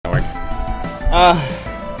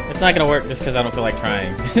It's not gonna work just because I don't feel like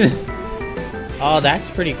trying. Oh, that's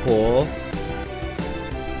pretty cool.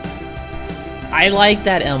 I like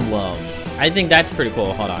that emblem. I think that's pretty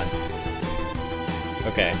cool. Hold on.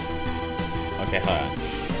 Okay. Okay, hold on.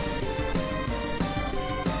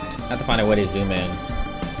 I have to find a way to zoom in.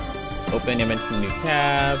 Open image from new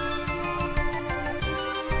tab.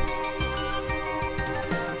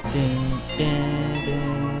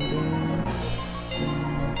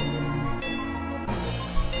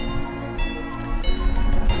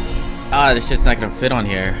 Ah, it's just not gonna fit on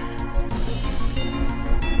here.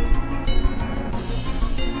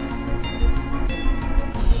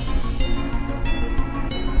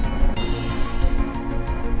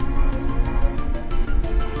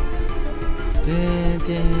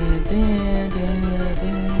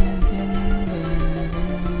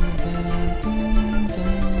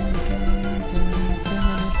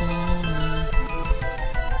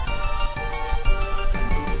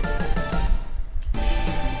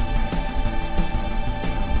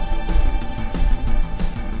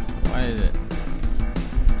 Why is it?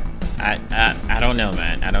 I don't know,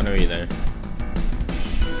 man. I don't know either.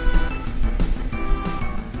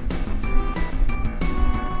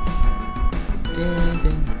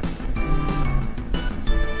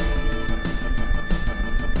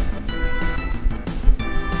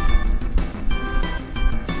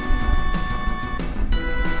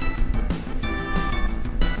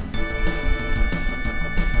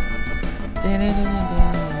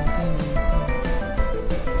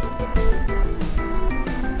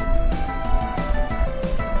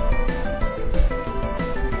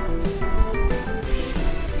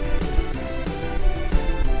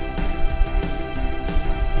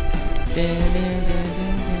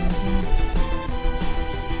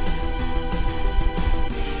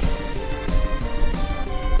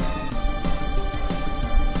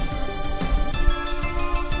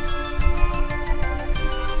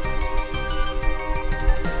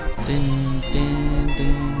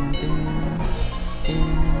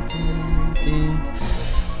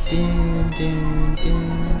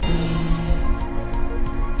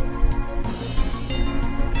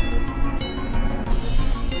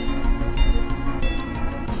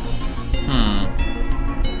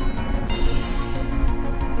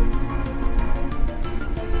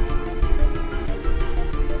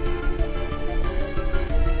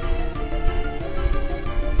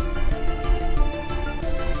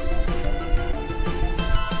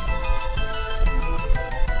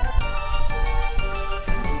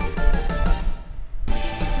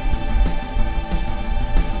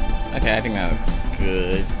 Okay, I think that looks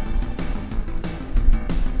good.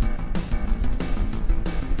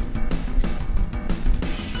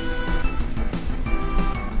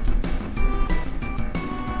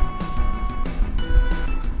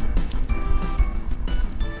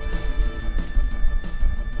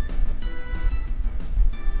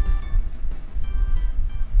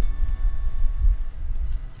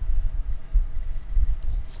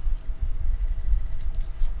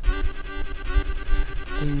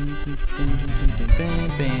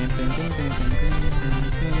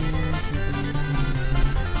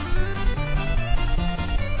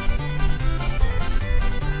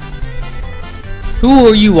 Who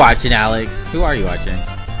are you watching, Alex? Who are you watching?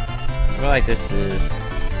 I feel like this is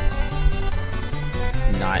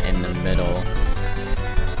not in the middle.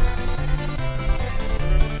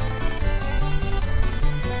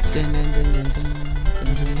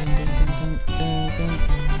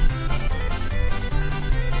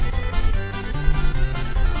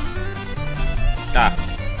 Stop.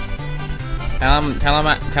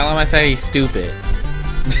 Tell him I said he's stupid.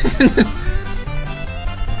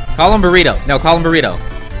 Call him Burrito. No, call him Burrito.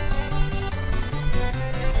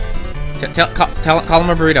 Call him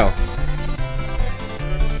a Burrito.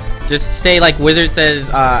 Just say like Wizard says,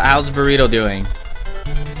 how's Burrito doing?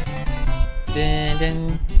 Dun,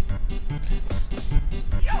 dun.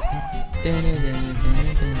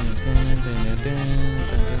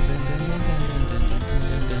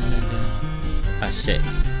 Ah, shit.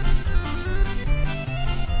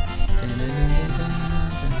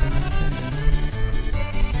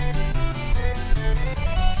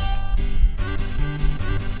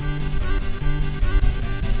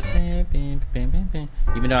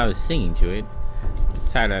 Even though I was singing to it,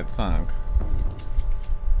 it's tired of that song.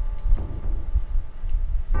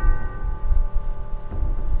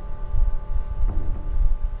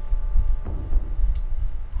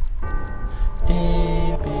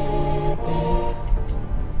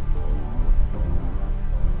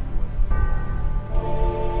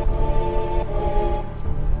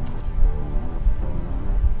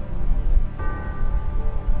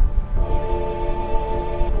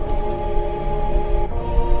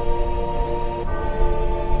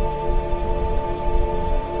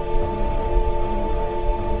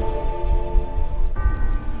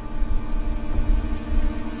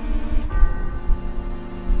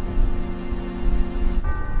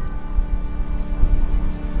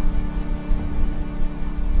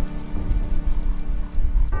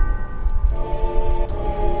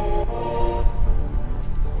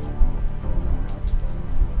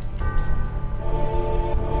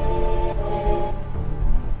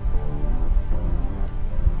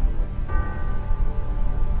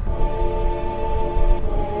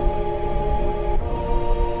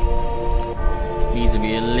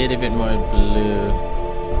 blue.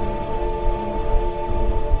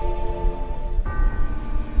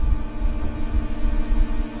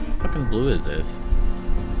 What fucking blue is this?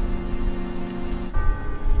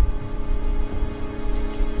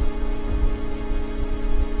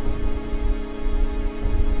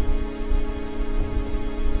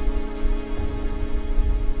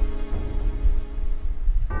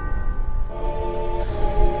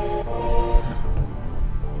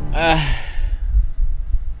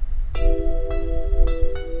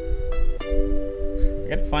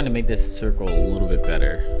 I gotta find to make this circle a little bit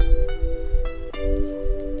better.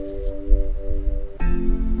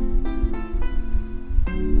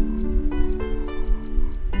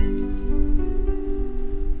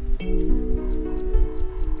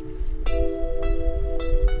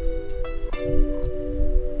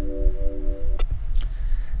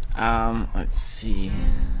 Let's see.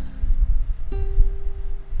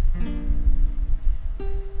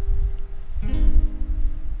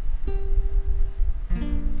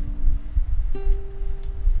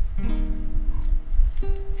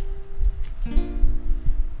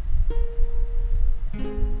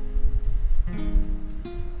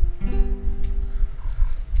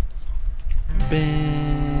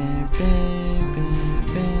 Bang, bang, bang,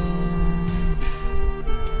 bang.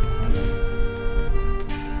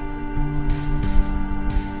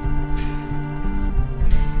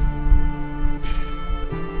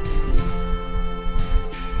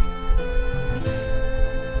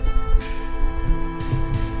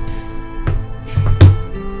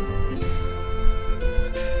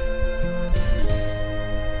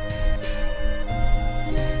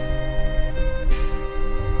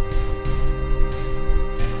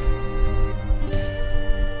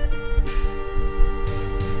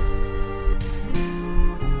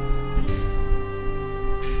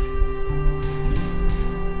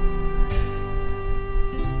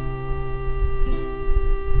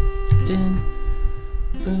 Dun,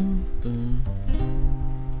 boom, boom.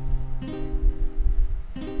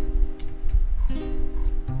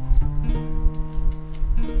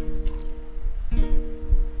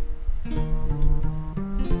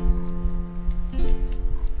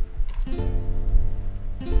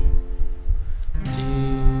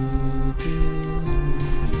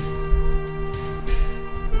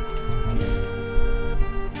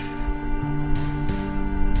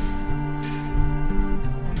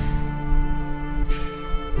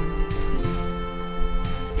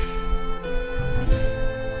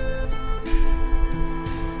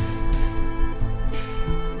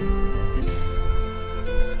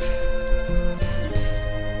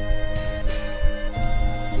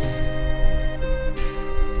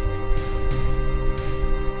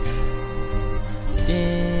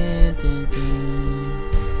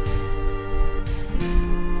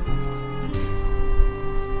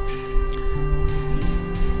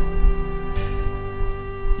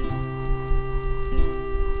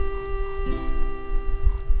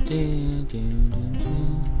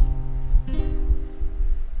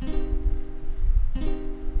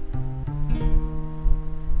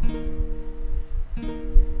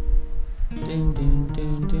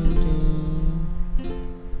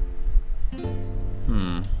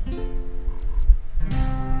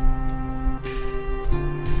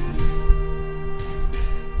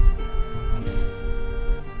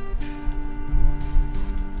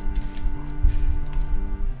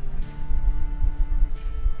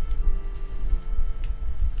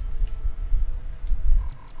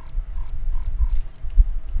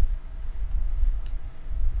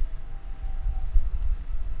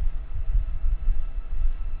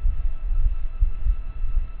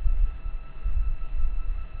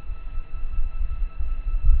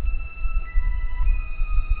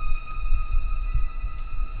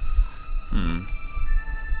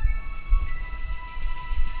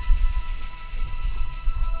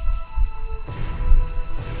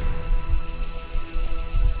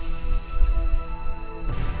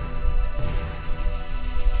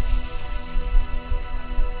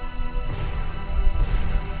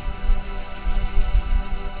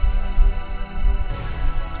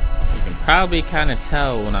 Probably kind of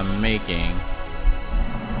tell what I'm making.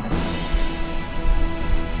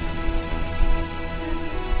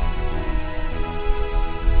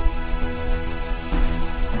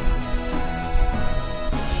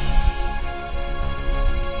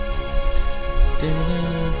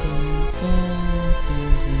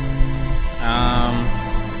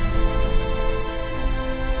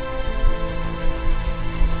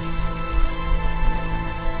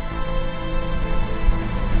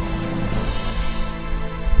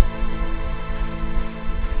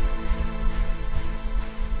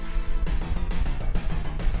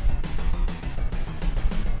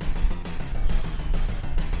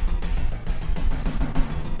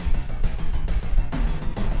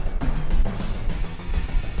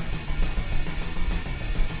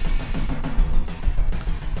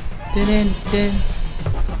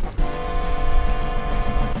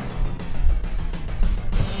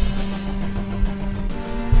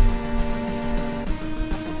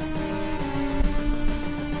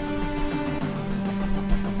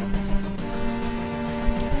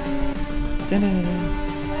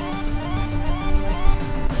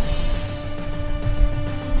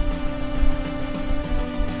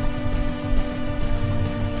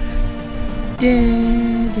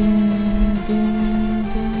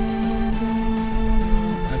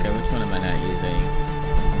 Okay, which one am I not using?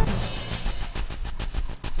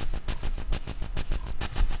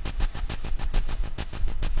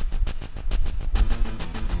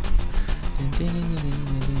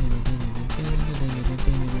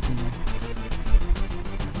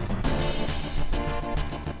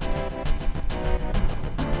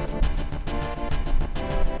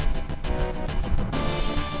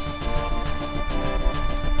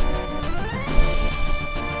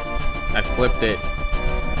 I flipped it.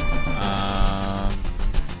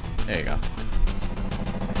 There you go.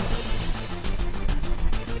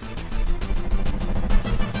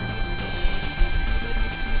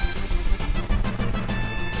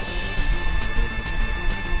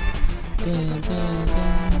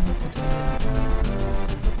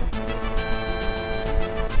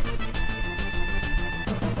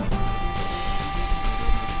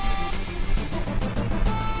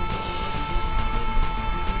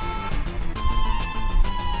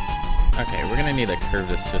 Okay, we're gonna need to curve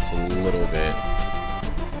this just a little bit.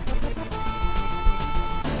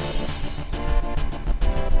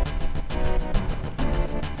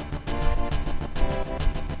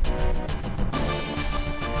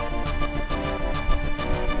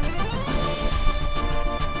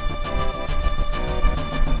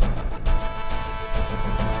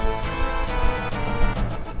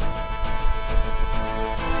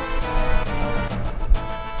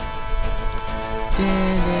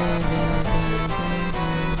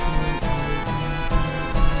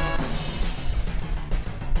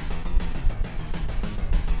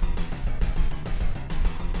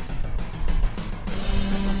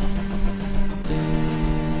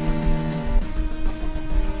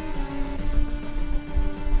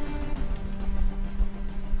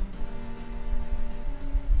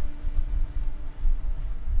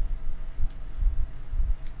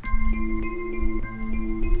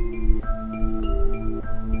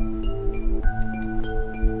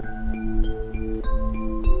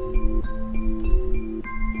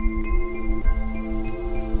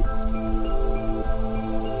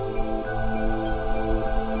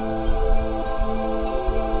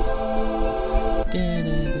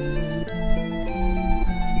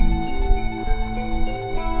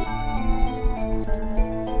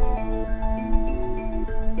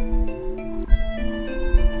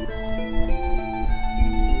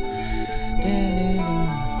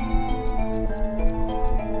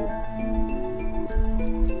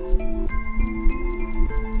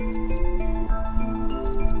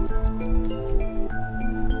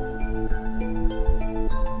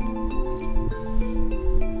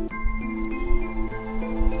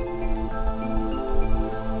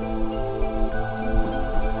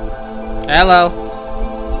 Hello.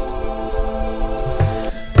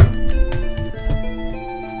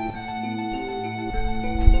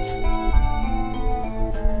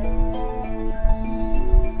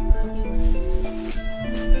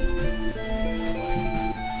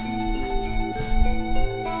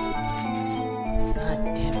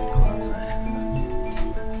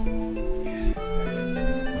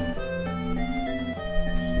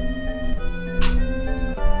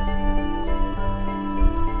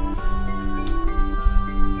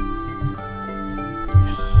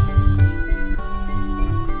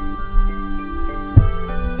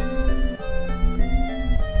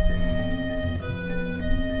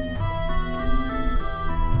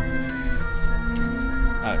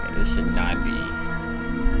 Okay, this should not be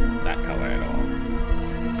that color at all.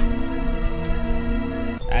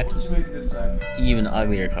 That's even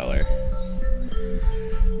uglier color.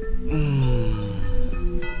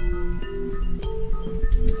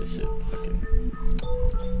 This shit fucking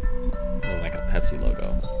look like a Pepsi logo.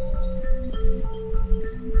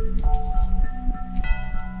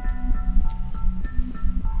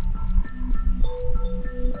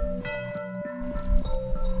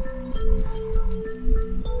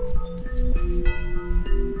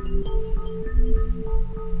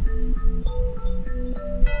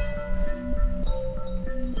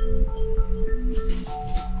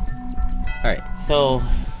 Alright, so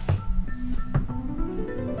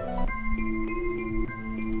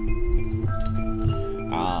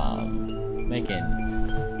making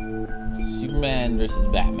Superman versus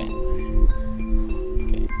Batman.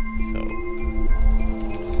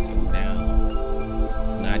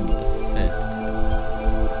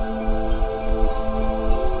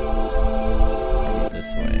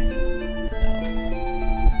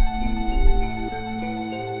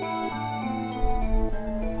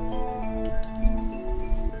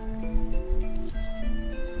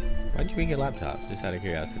 you bring your laptop? Just out of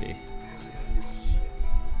curiosity.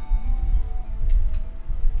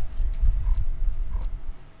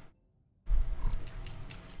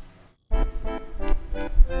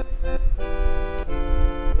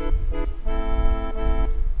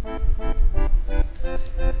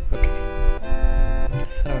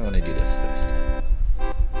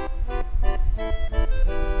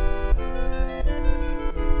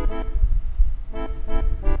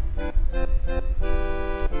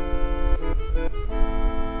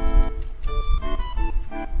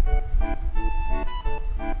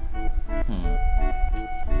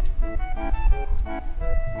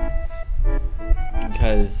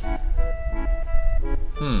 Because,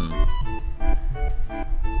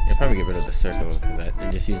 you'll probably get rid of the circle because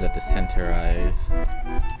and just use that to centerize.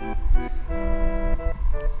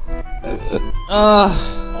 All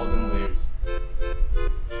them layers.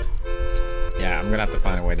 Yeah, I'm gonna have to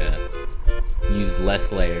find a way to use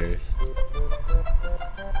less layers.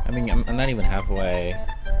 I mean, I'm not even halfway.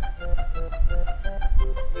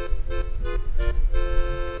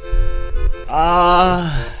 How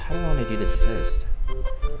do I want to do this first?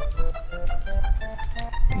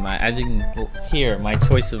 As you can hear, my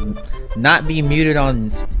choice of not being muted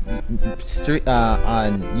on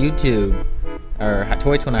YouTube or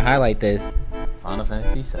Twitch when I highlight this. Final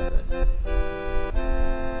Fantasy VII.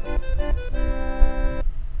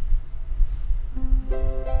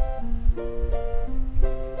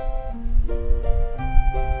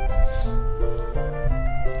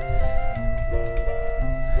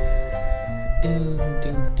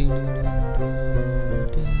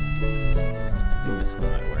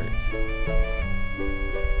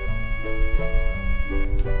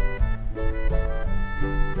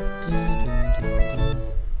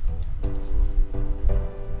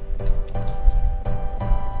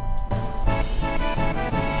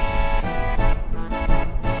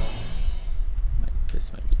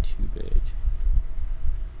 This might be too big.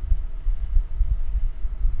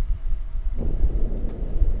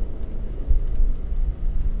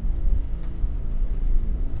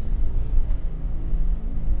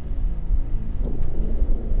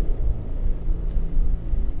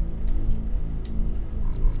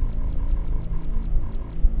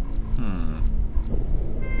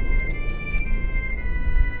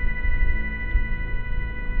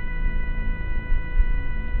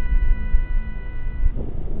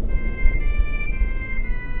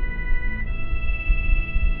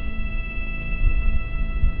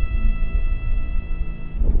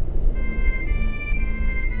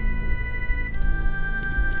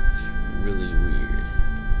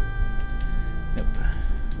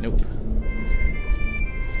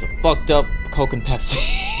 Fucked up Coke and Pepsi.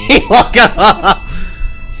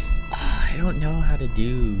 I don't know how to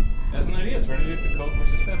do. That's an idea. Turn it into Coke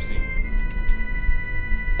versus Pepsi.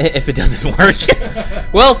 If it doesn't work,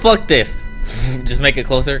 well, fuck this. Just make it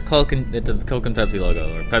closer. Coke and it's a Coke and Pepsi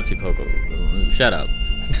logo or Pepsi Coco. Shut up.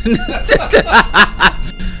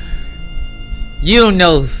 You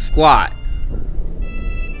know squat.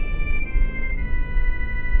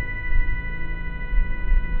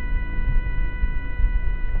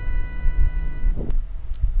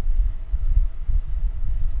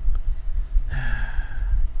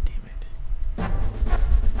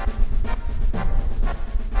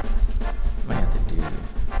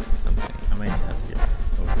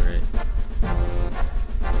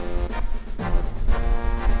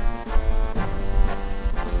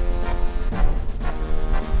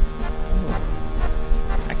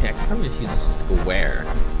 Probably just use a square.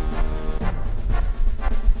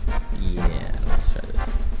 Yeah, let's try this.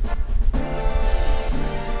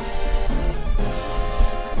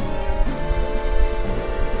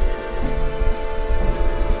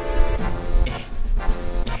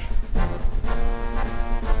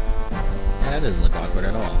 Yeah, that doesn't look awkward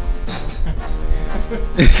at all.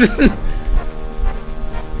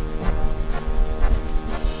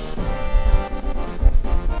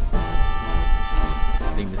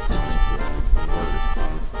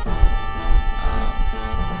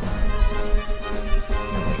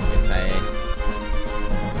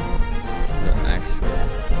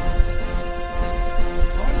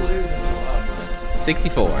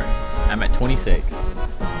 I'm at 26,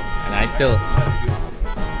 and I still,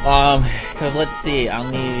 cause let's see, I'll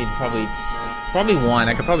need probably one.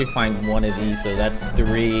 I could probably find one of these, so that's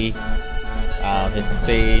 3. His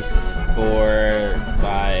face, 4,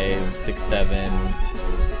 5, 6, 7.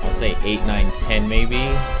 I'll say 8, 9, 10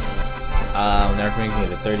 maybe. That brings me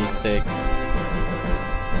to 36.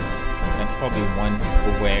 That's probably 1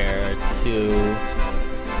 square, 2,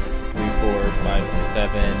 3, 4, 5, 6,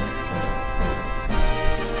 7.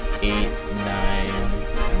 8, 9,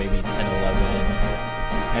 maybe 10,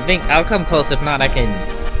 I think I'll come close. If not, I can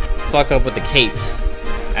fuck up with the capes.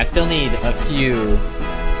 I still need a few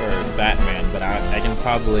for Batman, but I can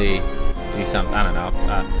probably do something. I don't know.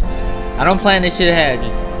 I don't plan this shit ahead.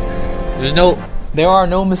 There are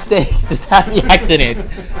no mistakes, just happy accidents.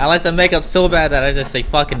 Unless I make up so bad that I just say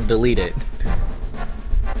fucking delete it.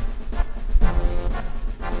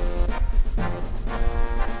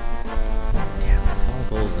 Damn, this all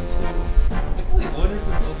goes into. I really wonder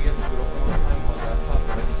since OBS has been open all this time on laptop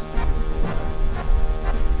that I can stream this whole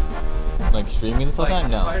time. Like streaming this whole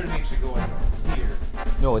time? No. Fire name should go in here.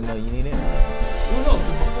 No, you need it. No,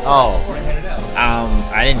 Oh. before I head it out.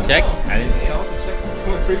 I didn't check. I didn't. Yeah, I'll have to check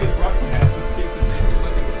my previous broadcasts and see if it's just a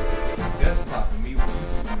fucking desktop and me with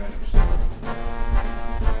YouTube random shit.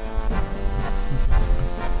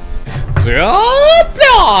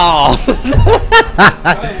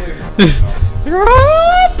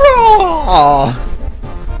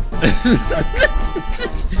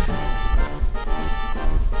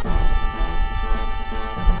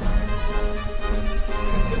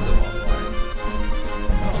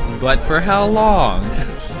 But for how long?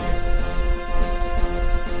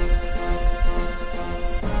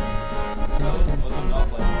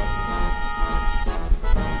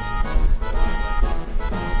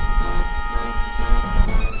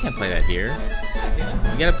 Can't play that here.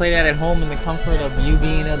 You gotta play that at home in the comfort of you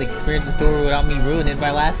being able to experience the story without me ruining it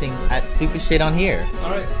by laughing at stupid shit on here.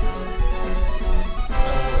 Alright.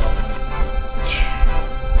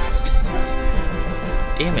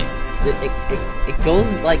 Damn it. It goes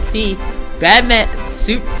like, see, Batman's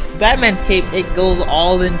cape, it goes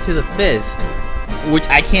all into the fist, which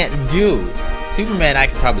I can't do. Superman I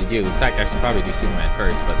could probably do. In fact, I should probably do Superman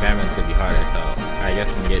first, but Batman's gonna be harder, so I guess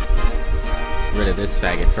I'm gonna get rid of this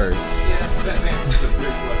faggot first. Yeah, Batman's just a bridge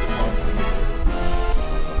what's impossible.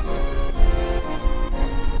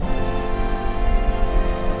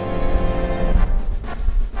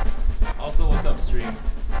 Also, what's up, stream?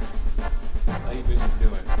 How you bitches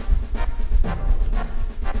doing?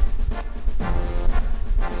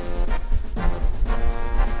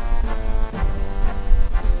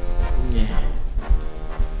 Yeah.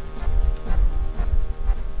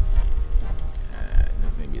 It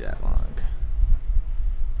doesn't gonna be that long.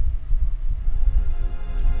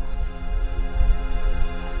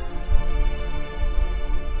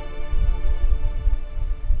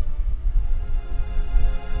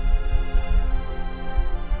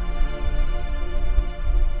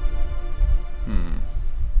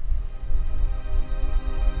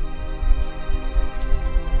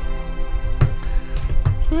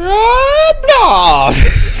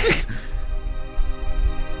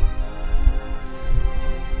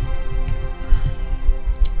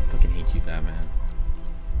 Fucking hate you, Batman.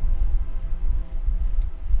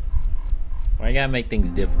 Why you gotta make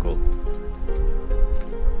things difficult?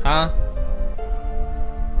 Huh?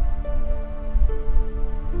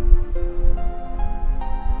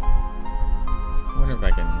 I wonder if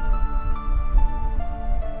I can.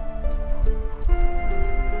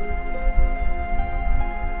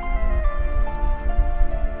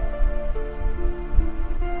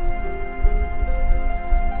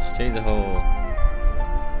 Change the whole.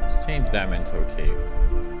 Let's change Batman to a cape.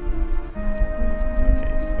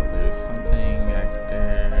 Okay, so there's something back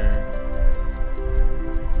there.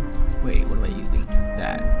 Wait, what am I using?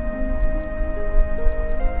 That.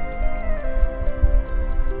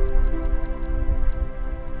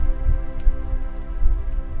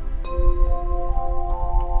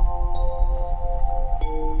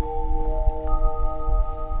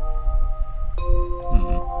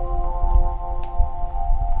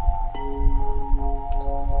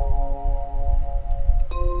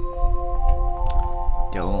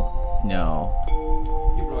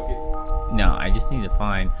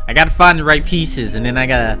 I gotta find the right pieces, and then I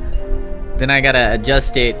gotta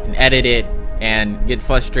adjust it and edit it and get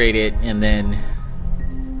frustrated, and then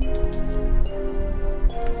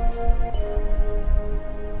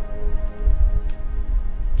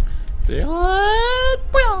I feel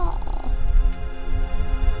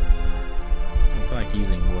like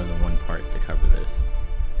using more than one part to cover this.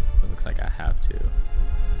 It looks like I have to.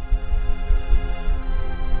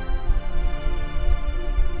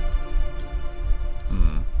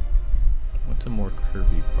 What's a more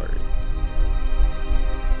curvy part?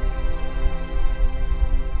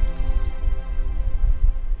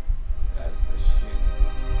 That's the shit.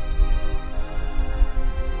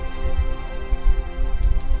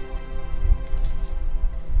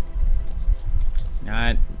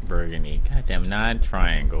 Not burgundy. Goddamn, not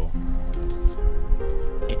triangle.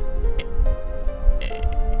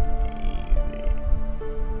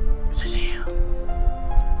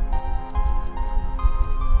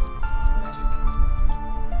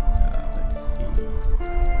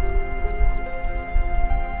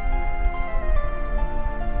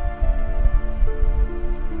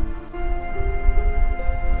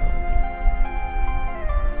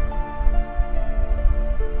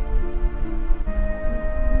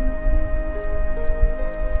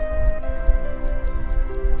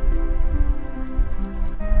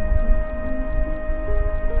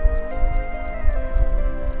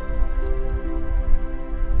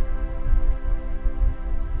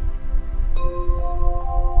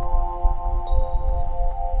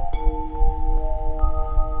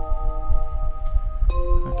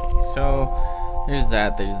 so there's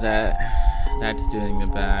that. There's that. That's doing the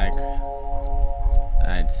back.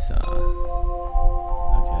 That's okay.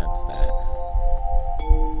 That's that.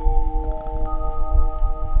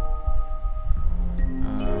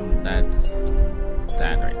 That's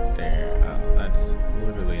that right there. That's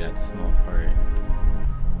literally that small part.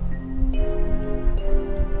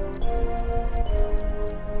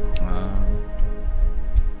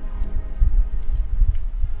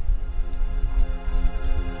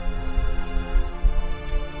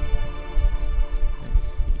 Let's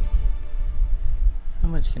see. How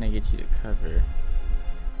much can I get you to cover?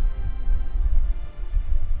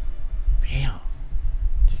 Damn.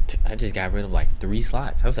 I just got rid of like 3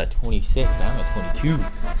 slots. I was at 26. Now I'm at 22.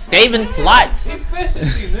 Saving slots.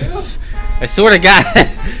 Efficiency, dude. I sort of got.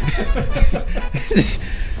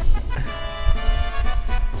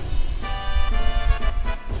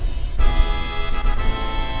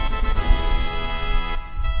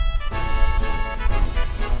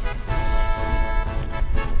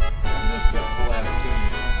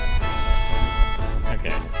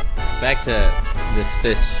 Okay. Back to this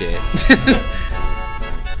fist shit.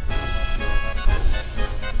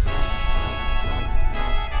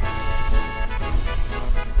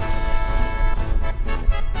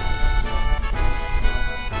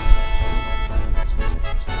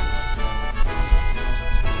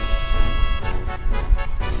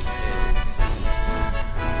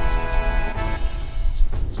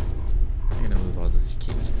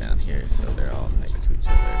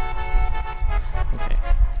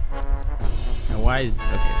 Why is okay?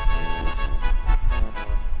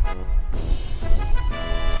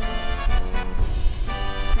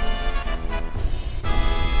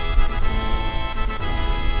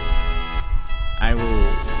 I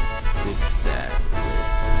will fix that.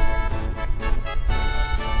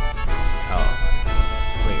 Oh,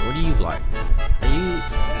 wait. What do you like? Are you?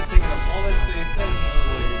 That's taking up all that space. That is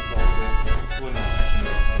another way to exalt it. Well, no,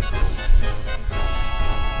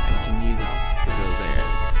 I can use it to go there.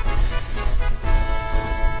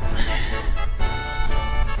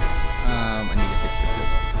 I need to fix it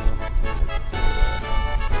just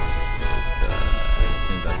as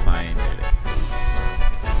soon as I find it.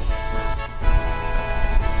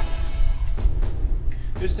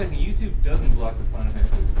 Just a second, YouTube doesn't block the Final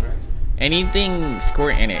Fantasy, correct? Anything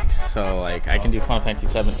Square Enix, so like I can do Final Fantasy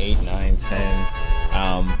 7, 8, 9,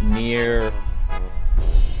 10, near.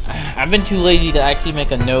 I've been too lazy to actually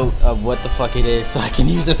make a note of what the fuck it is so I can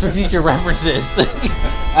use it for future references.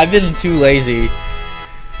 I've been too lazy.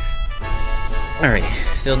 Alright,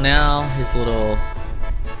 so now his little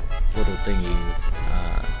thingies,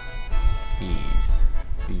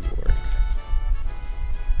 these work.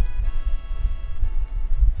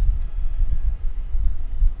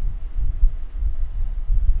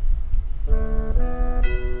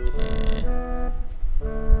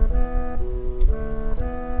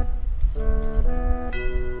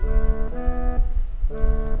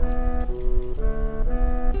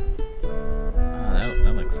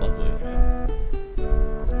 That looks lovely.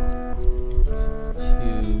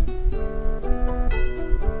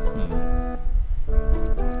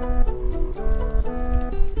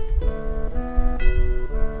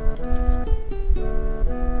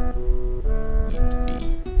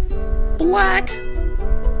 Black and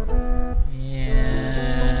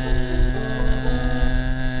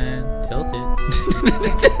tilt it.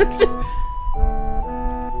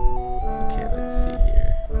 Okay, let's see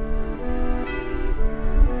here.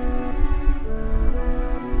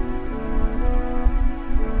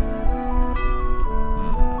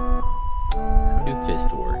 How do fist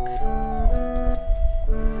work?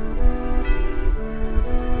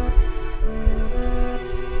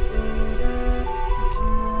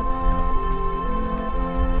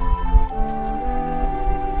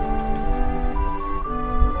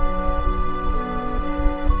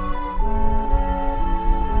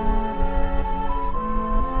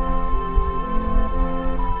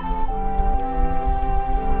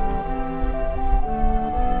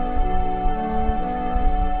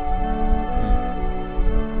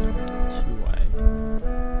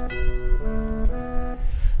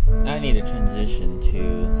 I need a transition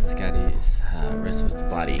to Scotty's rest of its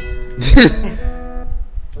body.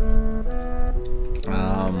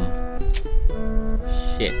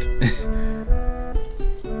 Shit.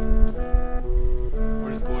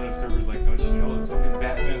 We're just going to servers like, don't you know it's fucking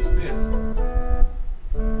Batman's fist?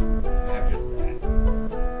 I have just that.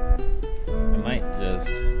 I might just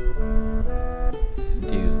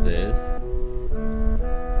do this.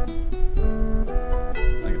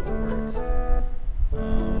 It's not gonna work.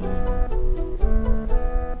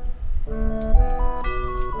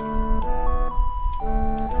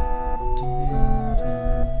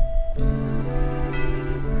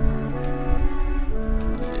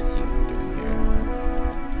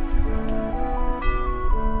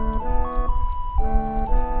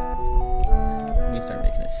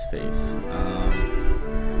 face.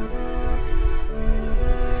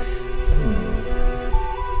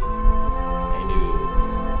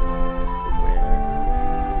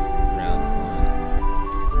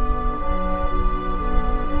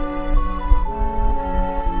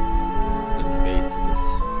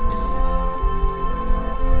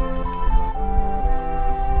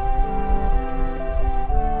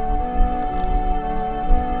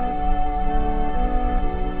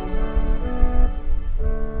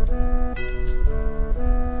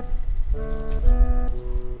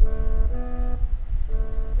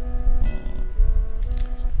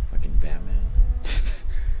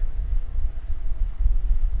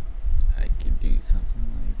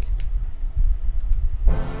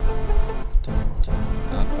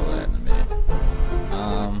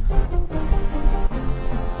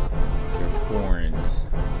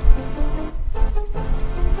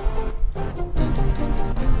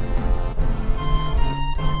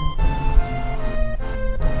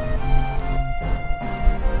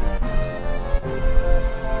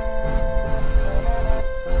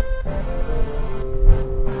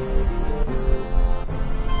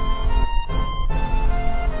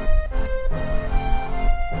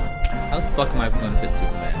 Fuck am I going to fit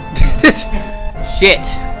Superman? Shit!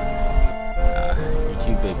 You're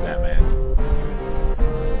too big, Batman.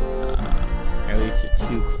 At least you're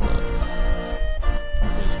too close.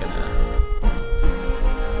 I'm just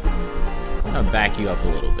gonna back you up a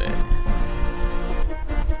little bit.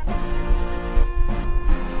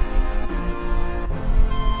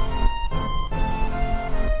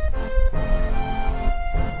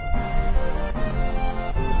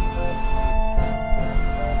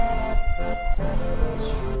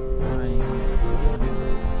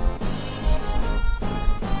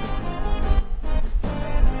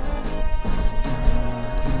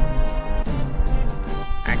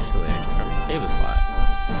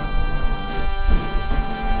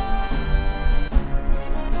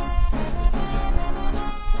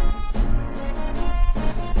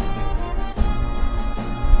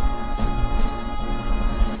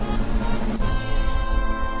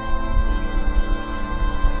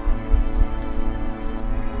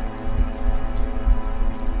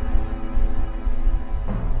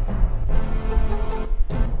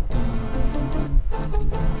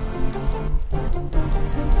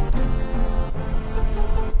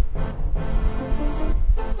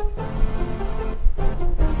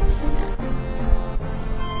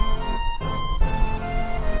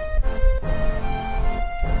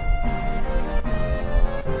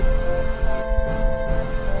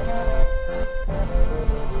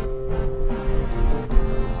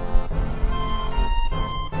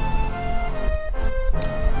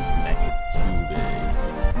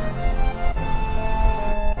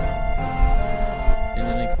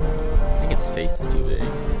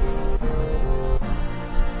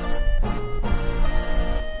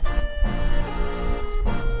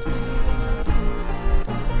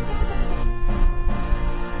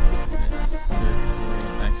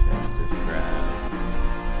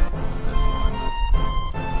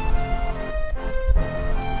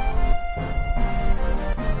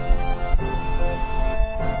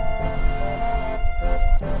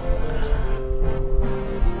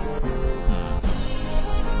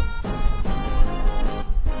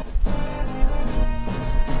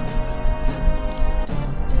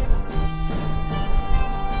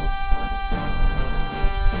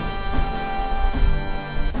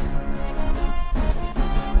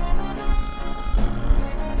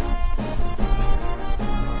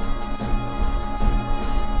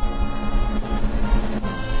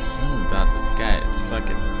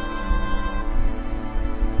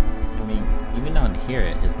 Hear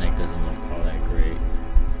it, his neck doesn't look all that great.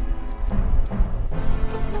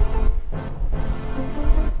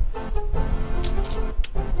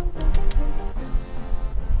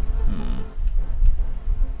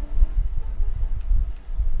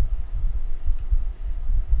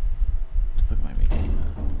 What the fuck am I making?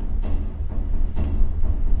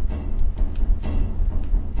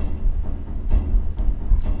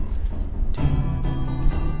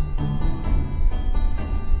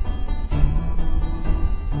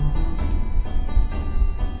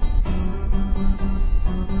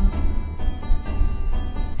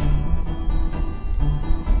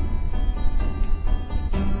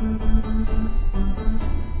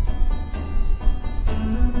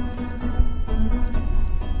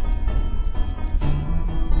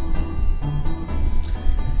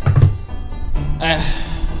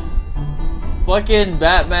 Fucking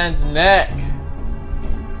Batman's neck. Ladies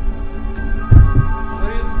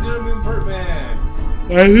and gentlemen, Birdman.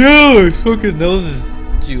 I know, his fucking nose is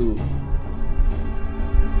too.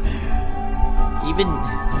 even...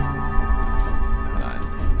 Hold on.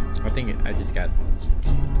 I think I just got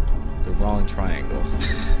the wrong triangle.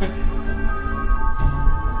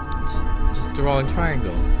 just the wrong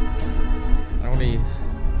triangle. I don't need...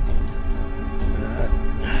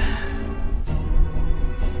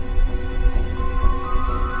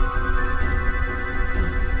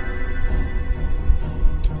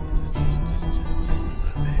 Just a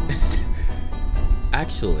little bit.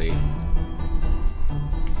 Actually...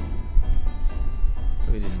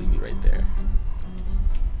 Let me just leave you right there.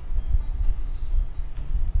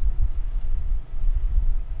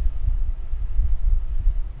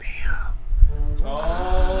 Bam.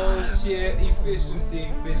 Oh shit,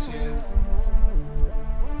 efficiency, bitches.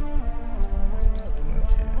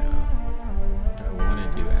 Okay, what do I want to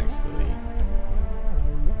do actually?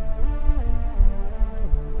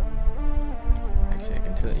 Actually, I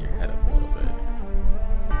can tilt your head up a little bit.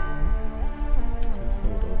 Just a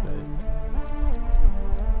little bit.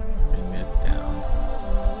 Bring this down.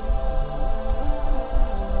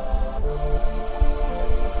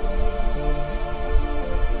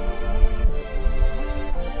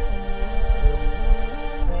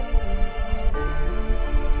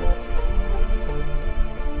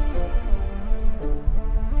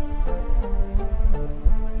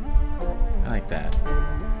 I like that.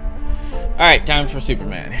 Alright, time for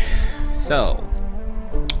Superman. So,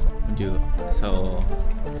 we'll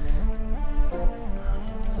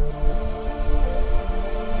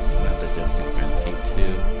have to adjust Superman's cape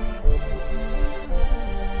too.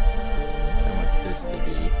 I want this to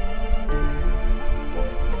be.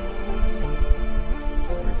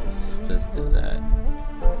 Where's this fist is at?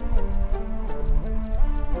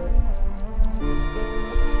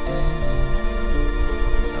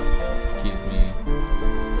 So, excuse me.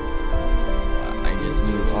 I just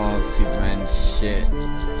moved all Superman shit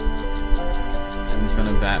in front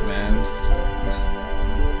of Batman's.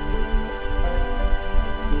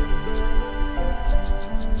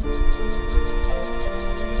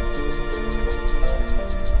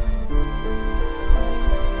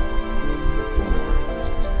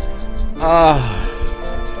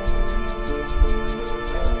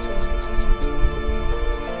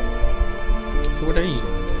 So what are you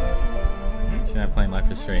doing then? You're not playing Life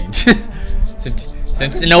is Strange. Since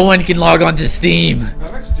no one can log on to Steam.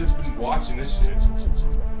 I've actually just been watching this shit.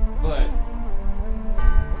 But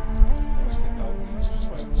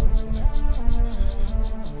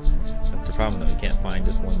that's the problem though, you can't find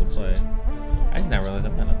just one to play. I just now realized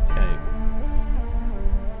I'm not on Skype.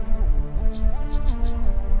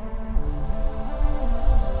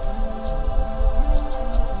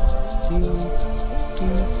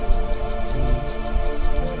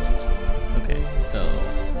 Okay, so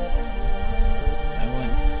I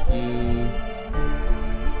want you.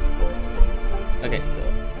 Okay, so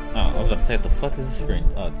I was about to say, what the fuck is the screen?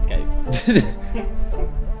 Oh, it's Skype.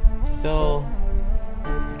 So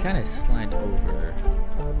you kind of slant over.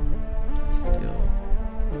 Still,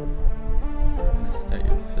 I'm gonna start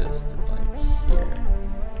your fist like here.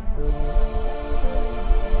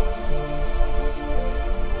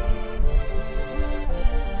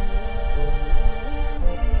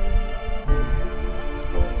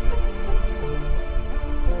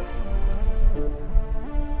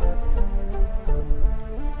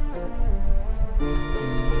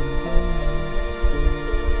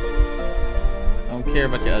 Care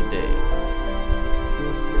about your update.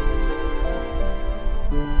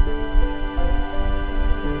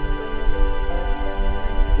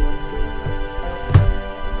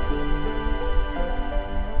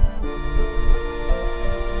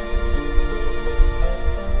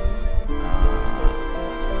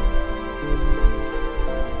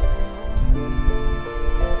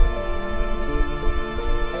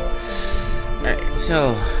 Alright,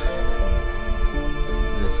 so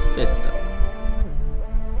this fist up.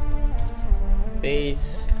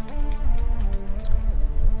 Face.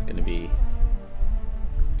 It's gonna be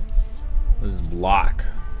this block.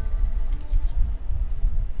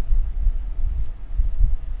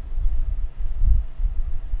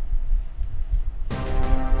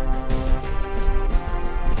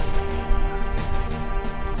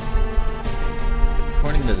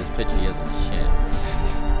 According to this picture, he has a chin.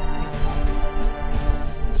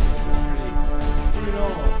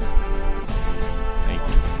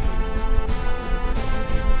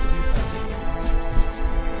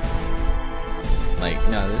 Like,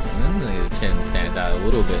 no, this the chin stands out a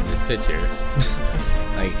little bit in this picture.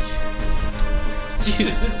 Like,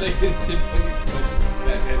 Just make this shit fucking touch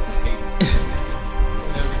that escape.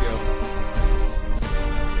 There we go.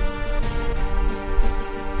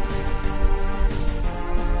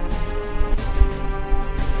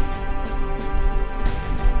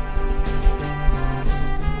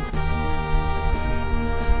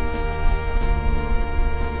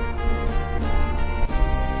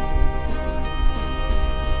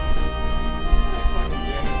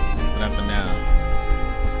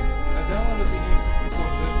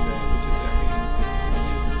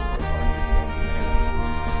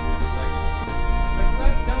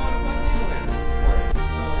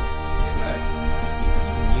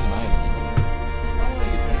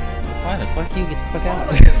 Fuck you, get the fuck out.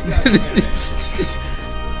 It's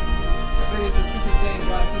a Super Saiyan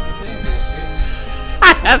God, Super Saiyan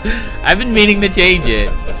shit. I've been meaning to change it.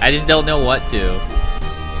 I just don't know what to. Oh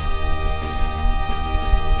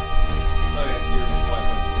yeah, your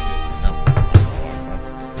Wi-Fi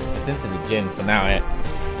shit. It's into the gym, so now I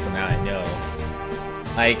know.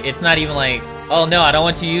 Like, it's not even like, oh no, I don't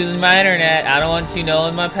want you using my internet. I don't want you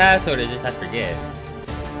knowing my password. It's just I forget.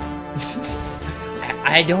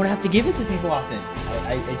 I don't have to give it to people often.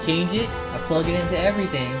 I change it, I plug it into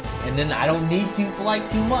everything, and then I don't need to for like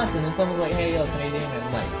 2 months, and then someone's like, hey, yo, can I do it? And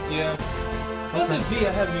I'm like, yeah. Plus, it's me,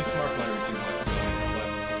 I haven't used smartphone every 2 months, so.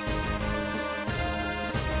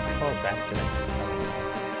 oh, back to it.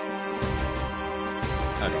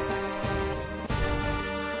 Okay.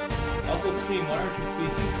 Also, Scream, why aren't you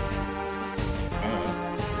speaking? I don't know.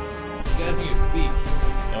 You guys need to speak.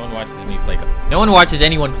 No one watches me play COD. No one watches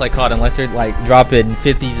anyone play COD unless they're like dropping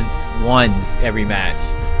 50s and 1s every match.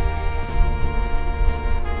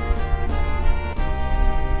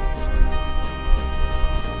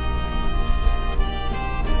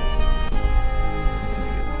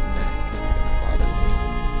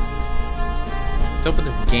 What's up with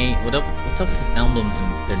this game? What's up with this emblems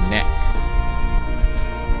and their necks?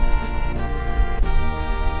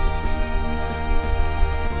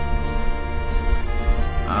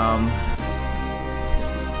 I'm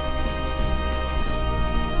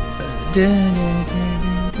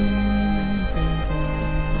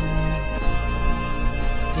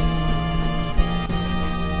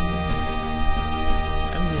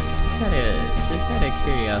just out of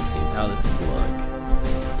curiosity of how this would look.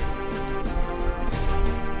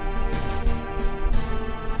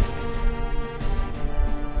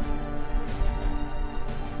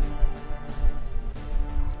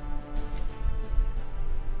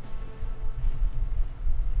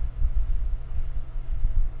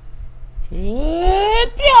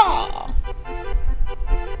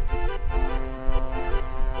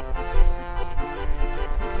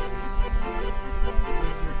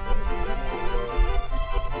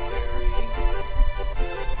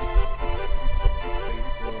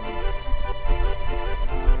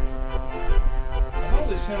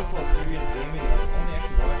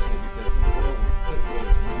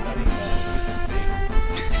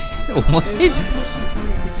 What?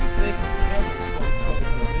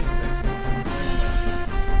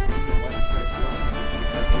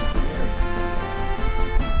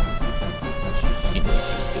 She knew what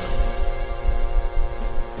she was doing.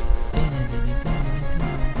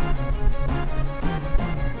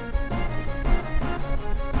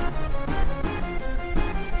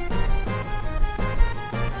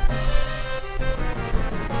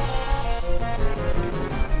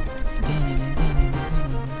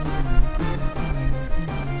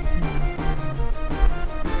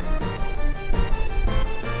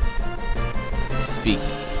 Speaking of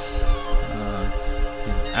this,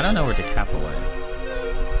 I don't know where to cap away.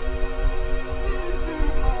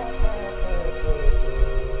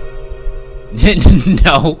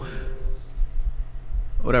 No.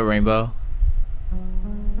 What up, Rainbow?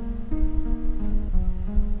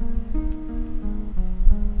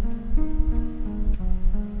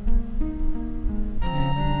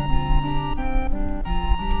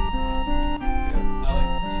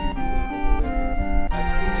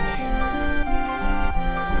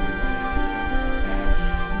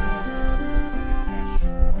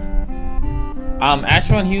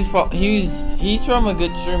 Ashwan, he's from a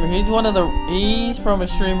good streamer. He's from a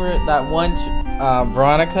streamer that won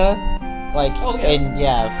Veronica, like, oh, yeah. and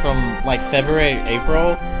yeah, from like February,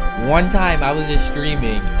 April. One time I was just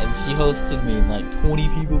streaming and she hosted me, and like 20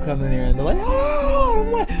 people come in there and they're like,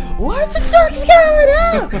 oh, what the fuck is going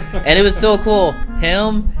on? And it was so cool.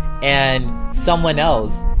 Him and someone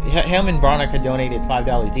else, him and Veronica donated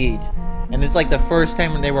 $5 each, and it's like the first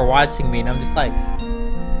time when they were watching me, and I'm just like,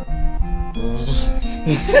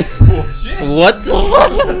 what the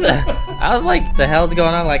fuck is that? I was like, the hell's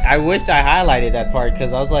going on? Like, I wished I highlighted that part,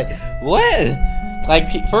 because I was like, what? Like,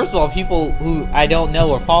 first of all, people who I don't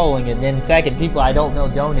know are following it, and then second, people I don't know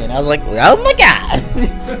donate. I was like, oh my god.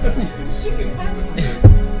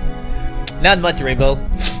 Not much, Rainbow.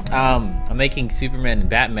 I'm making Superman and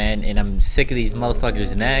Batman, and I'm sick of these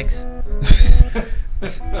motherfuckers' necks.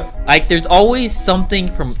 Like, there's always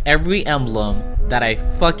something from every emblem that I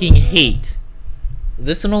fucking hate.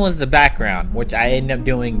 This one was the background, which I ended up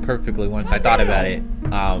doing perfectly once I thought about it.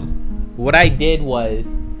 What I did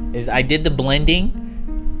is I did the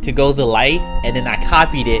blending to go the light, and then I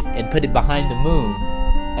copied it and put it behind the moon,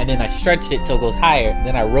 and then I stretched it so it goes higher,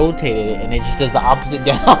 then I rotated it, and it just does the opposite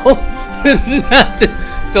down.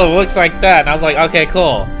 So it looks like that, and I was like, okay,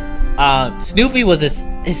 cool. Snoopy was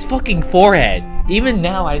his fucking forehead. Even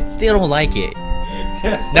now, I still don't like it.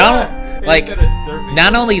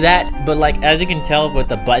 Not only that, but like as you can tell with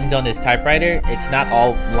the buttons on this typewriter, it's not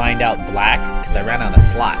all lined out black because I ran out of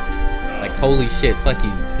slots. Like holy shit, fuck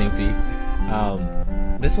you, Snoopy.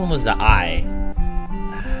 This one was the eye.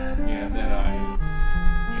 Yeah, that eye.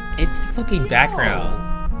 It's the fucking background.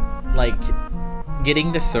 Like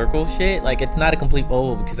getting the circle shit, like it's not a complete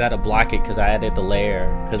oval because I had to block it because I added the layer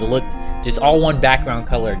because it looked just all one background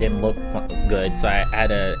color didn't look good, so I had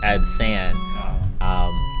to add sand.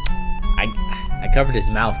 I covered his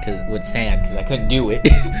mouth with sand because I couldn't do it.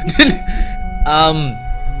 That's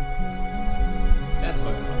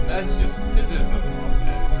fucking awesome. That's just, there's nothing wrong with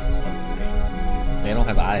that. It's just fucking great. They don't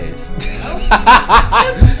have eyes.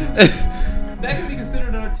 That can be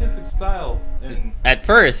considered an artistic style. At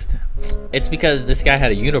first, it's because this guy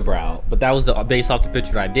had a unibrow, but that was based off the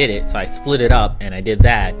picture I did it, so I split it up and I did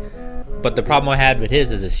that. But the problem I had with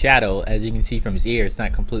his is his shadow. As you can see from his ear, it's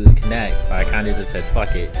not completely connect, so I kind of just said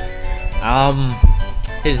fuck it.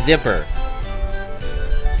 His zipper.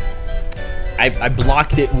 I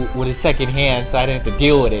blocked it with his second hand, so I didn't have to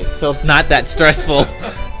deal with it. So it's not that stressful.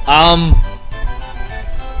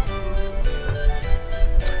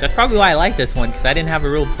 That's probably why I like this one, because I didn't have a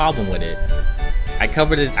real problem with it. I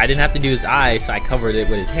covered it. I didn't have to do his eyes, so I covered it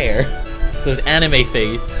with his hair. So his anime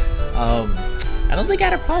face. I don't think I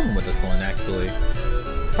had a problem with this one, actually.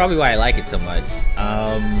 Probably why I like it so much.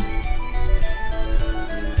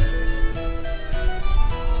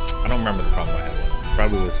 I don't remember the problem I had with it.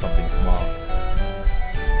 Probably was something small.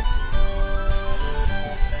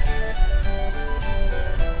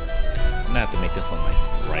 I'm gonna have to make this one like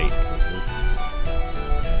right. I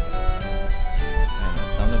don't know,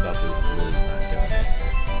 something about this really is not doing it.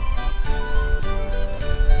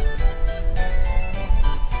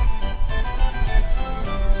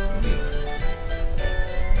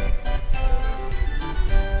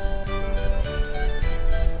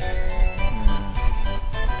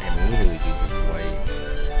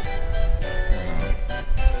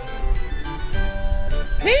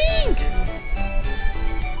 Pink!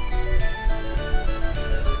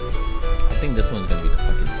 I think this one's gonna be the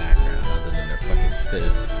fucking background other than their fucking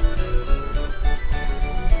fist.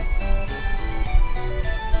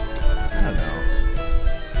 I don't know.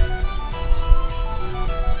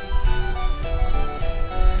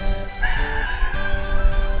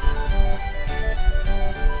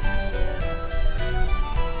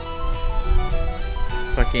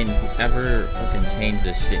 Fucking whoever fucking changed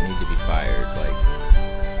this shit needs to be fired, like.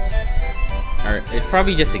 Or it's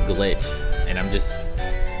probably just a glitch, and I'm just...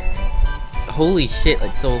 Holy shit,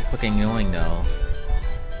 like so fucking annoying though.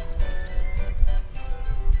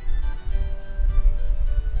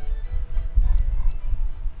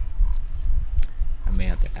 I may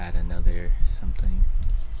have to add another something.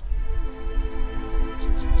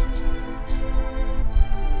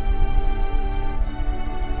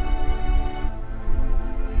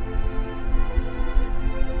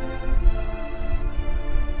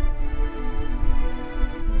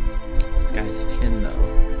 Guy's chin though.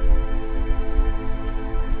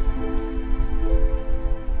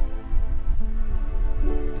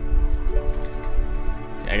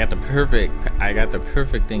 See, I got the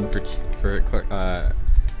perfect thing for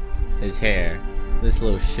his hair. This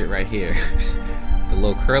little shit right here. The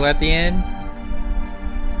little curl at the end.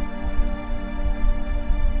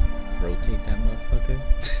 Rotate that motherfucker.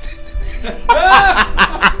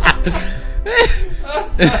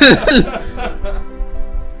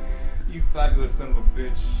 You fabulous son of a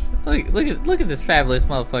bitch. Look at this fabulous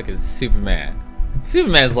motherfucking Superman.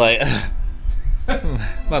 Superman's like, I'm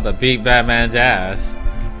about to beat Batman's ass.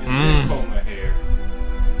 Comb my hair.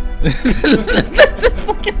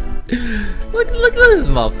 look at this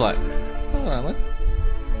motherfucker. Hold on,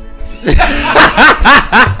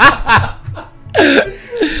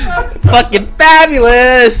 fucking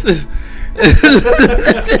fabulous.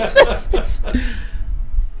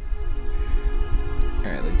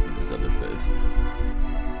 Alright, let's do this other fist.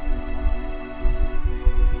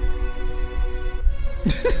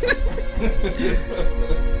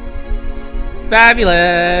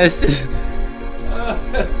 Fabulous!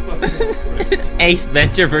 That's fucking Ace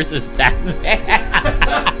Venture versus Batman.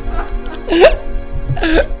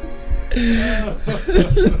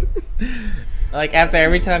 Like after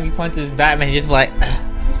every time he punches Batman, he just be like.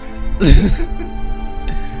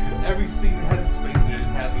 Every scene that has a space in it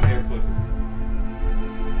just has a hair flipper.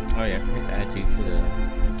 Oh yeah, I forgot to add you to the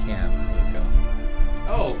cam. There you go.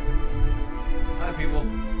 Oh! Hi people.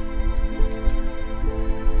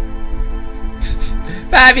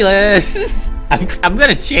 Fabulous! I'm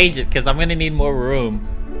gonna change it because I'm gonna need more room.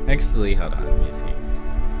 Actually, hold on, let me see.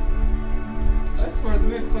 I swear,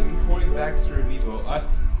 they made fucking 40 Baxter Amiibo.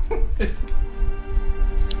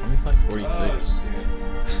 I'm just like 46. Oh shit.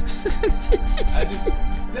 I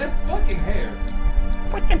just that fucking hair.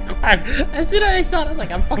 Fucking God. As soon as I saw it, I was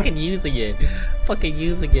like, I'm fucking using it. Fucking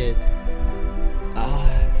using it.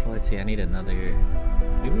 So let's see, I need another.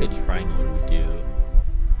 Maybe a triangle would do.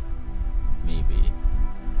 Maybe.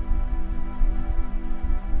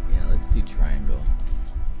 Yeah, let's do triangle.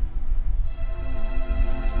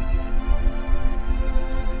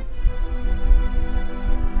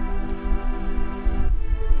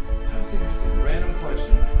 I was thinking just a random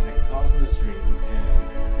question. I could toss in the stream,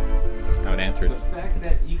 and I would answer the fact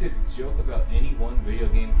that you could joke about any one video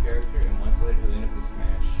game character and months later he'll end up with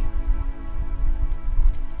Smash.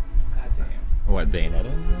 God damn. What,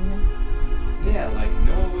 Bayonetta? Yeah, like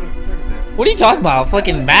no one would have expected this. What are you talking about?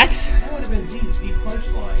 Fucking Max? That would have been the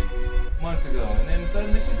punchline months ago, and then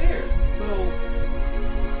suddenly she's here. So,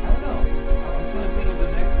 I don't know. I'm trying to think of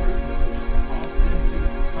the next person that would just toss into the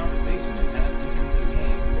conversation and have enter into the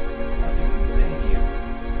game. I'm thinking Zangief.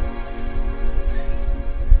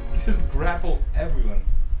 Just grapple everyone.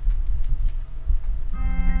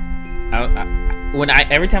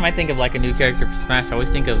 Every time I think of like a new character for Smash, I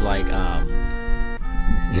always think of like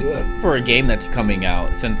for a game that's coming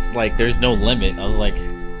out, since like there's no limit. I was like,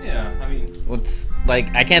 yeah, I mean, what's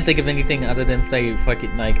like I can't think of anything other than they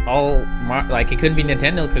fucking like like it couldn't be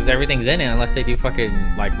Nintendo because everything's in it unless they do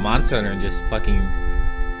fucking like Monster Hunter and just fucking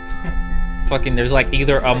there's like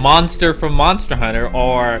either a monster from Monster Hunter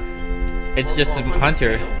or it's just a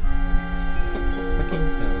hunter. Tails.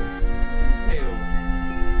 Fucking Tails. Tails.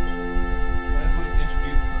 Might as well just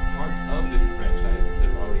introduce parts of different franchises that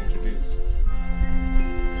are already introduced.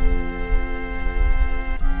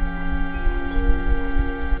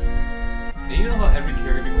 And you know how every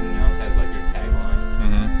character when announced has like their tagline?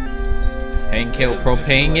 Mm-hmm. Pain kill,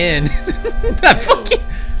 propane in. That fucking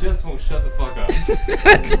just won't shut the fuck up.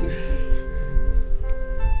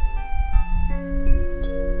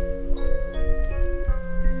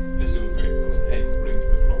 This shit was very cool. Hank brings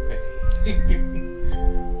the propane.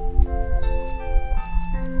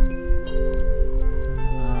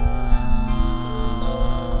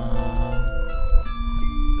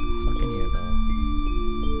 Fucking yeah, though.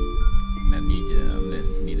 I need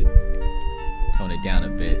to tone it down a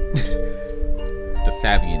bit. The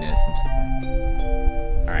fabbiness and stuff.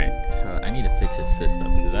 Alright, so I need to fix his fist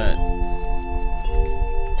up because that's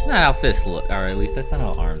not how fists look, or at least that's not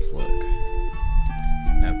how arms look.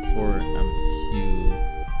 Now before I have a few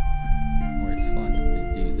more slots to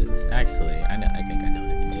do this. Actually, I think I know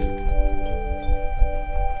what I can do.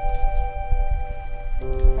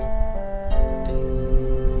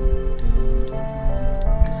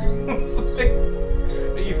 I was like,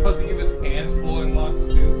 are you about to give his hands flowing locks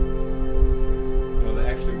too? No, that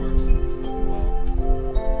actually works fucking well.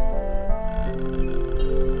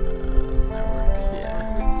 That works, yeah.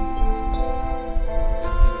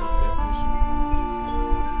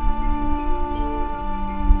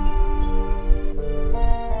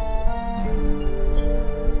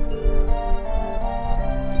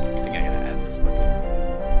 I think I gotta add this fucking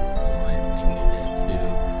line thing in there too.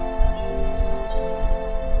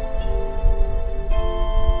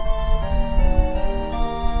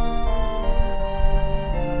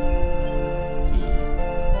 See.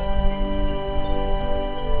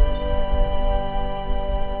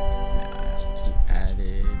 Now I have to add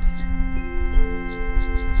it.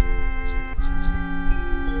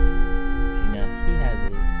 See, now he has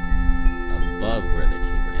it above where the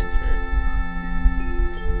key would enter.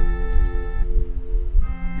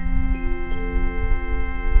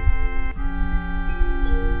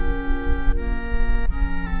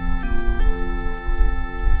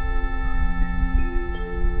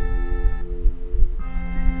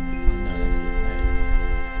 Oh no, that's right.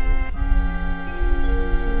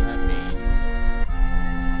 So that means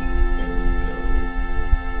it would go.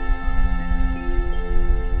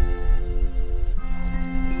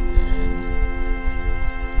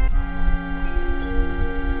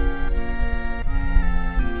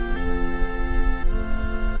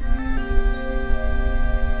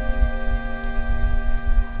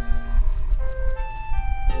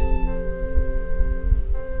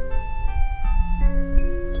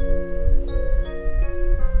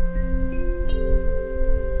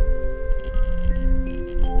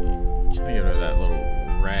 Trying to get rid of that little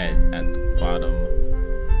red at the bottom.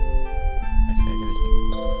 Actually, I can just make it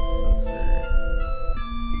closer.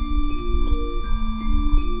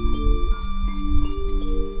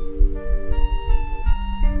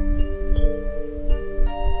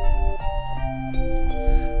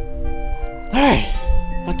 Alright.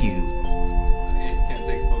 Fuck you. I just can't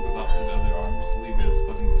take focus off his other arm. Just leave it as a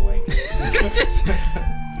fucking blank.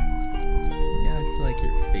 Yeah, I feel like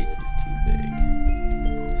your face is too big.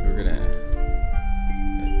 So we're gonna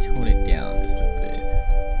tone it down just a bit.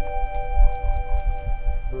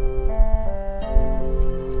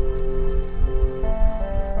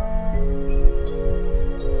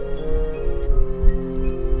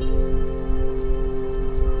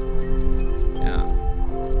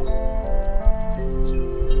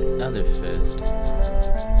 Other fist,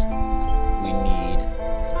 we need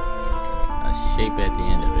a shape at the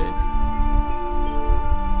end of it.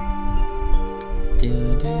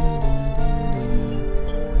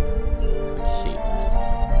 What shape?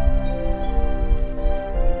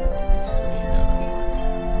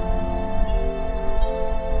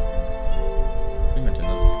 Pretty much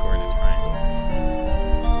another square in a triangle.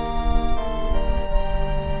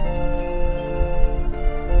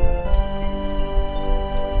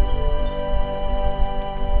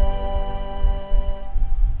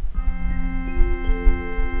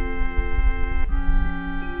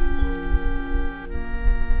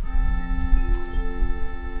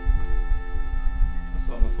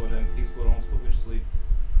 So damn peaceful, almost put me to sleep.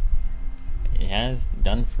 It has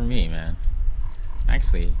done for me, man.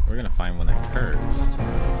 Actually, we're gonna find one that curves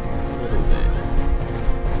just a little bit.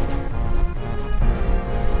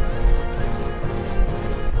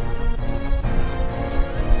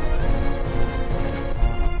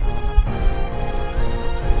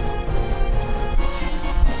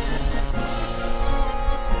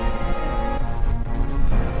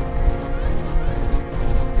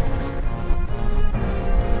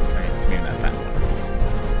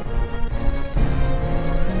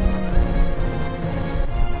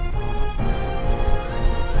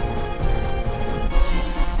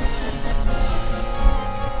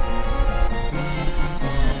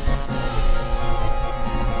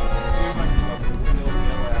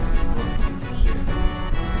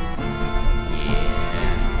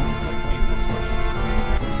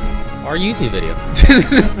 Our YouTube video.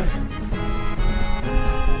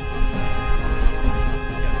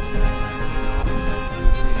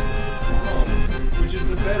 Which is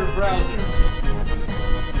the better browser?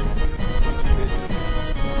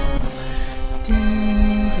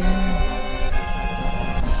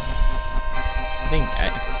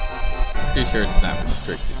 I'm pretty sure it's not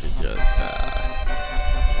restricted to just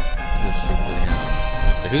restricted him.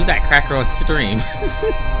 So who's that cracker on stream?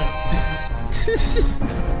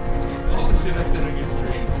 All the shit I said on your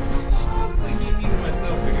stream. I gave you to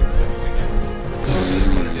myself because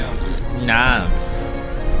something. Nah. I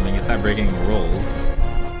mean, it's not breaking any rules.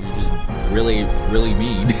 You're just really, really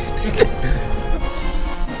mean.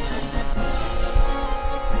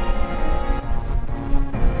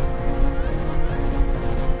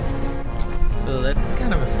 So that's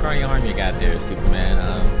kind of a scrawny arm you got there, Superman.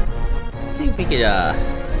 Let's see if we could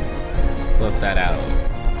buff that out a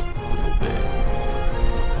little bit.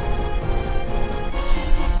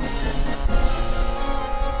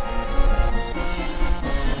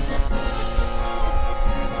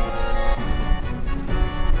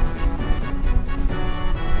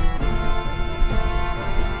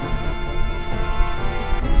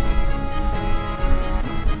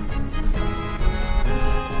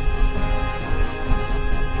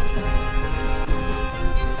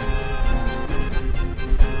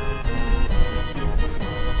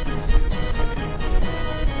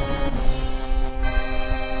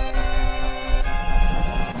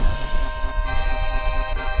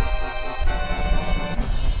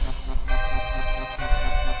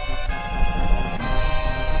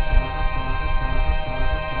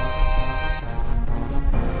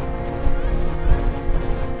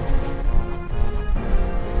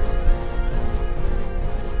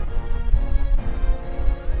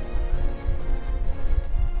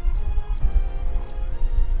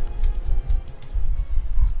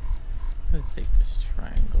 Let's take this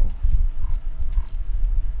triangle.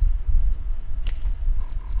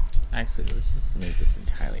 Actually, let's just make this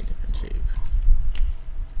entirely different shape.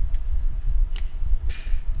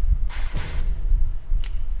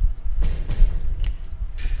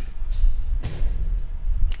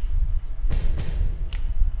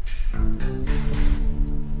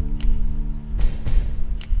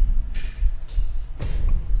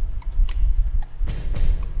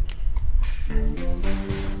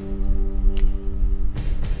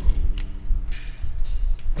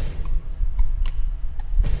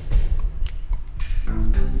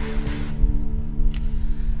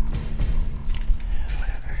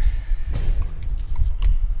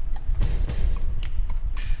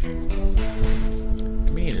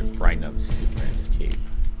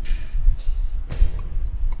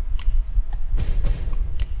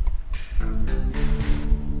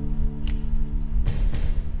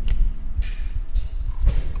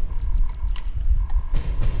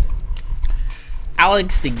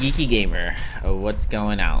 Alex the Geeky Gamer. Oh, what's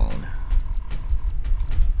going on?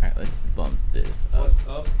 Alright, let's bump this up. What's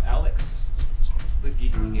up, Alex the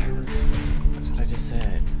Geeky Gamer? That's what I just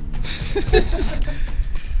said.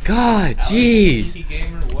 God, jeez. Alex the Geeky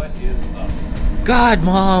Gamer, what is up? God,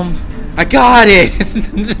 Mom. I got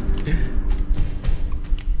it.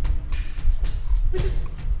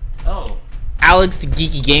 Oh. Alex the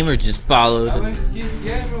Geeky Gamer just followed. Alex the Geeky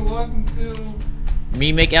Gamer, welcome to...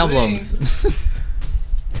 Me make emblems.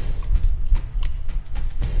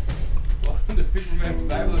 Welcome to Superman's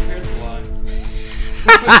Fabulous Hair Salon.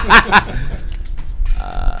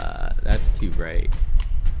 That's too bright.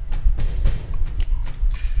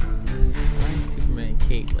 Why is Superman and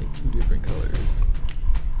Kate like 2 different colors?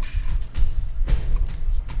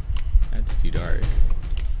 That's too dark.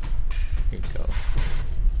 Here you go.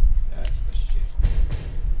 That's the shit.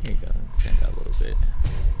 Here you go. Stand out a little bit.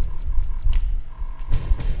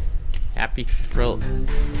 Happy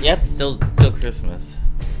Yep, still Christmas.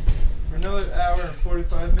 For another hour and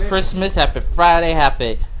 45 minutes. Christmas, happy Friday,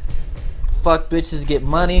 happy fuck bitches get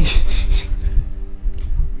money.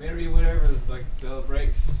 Merry whatever the fuck you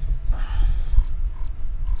celebrate.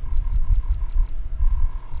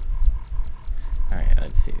 Alright,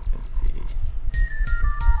 let's see.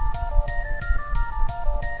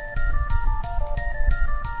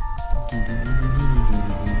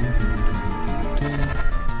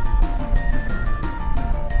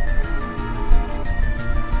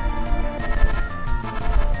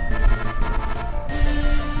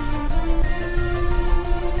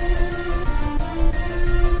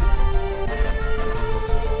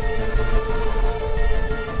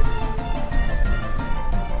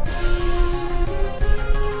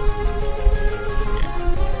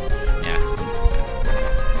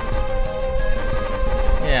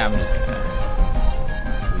 Yeah, I'm just gonna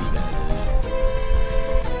leave it as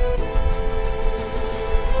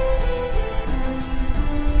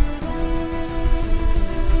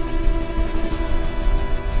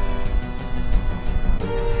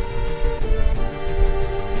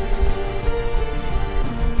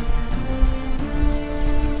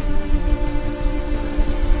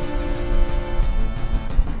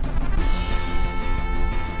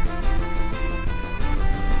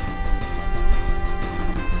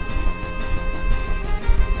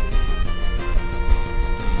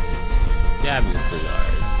fabulously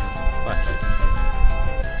large. Fuck it.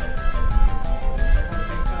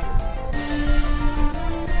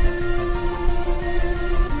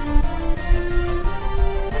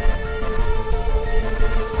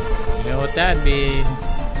 You know what that means?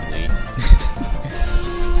 Delete.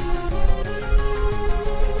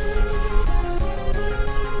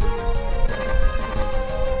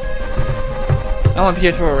 I'm on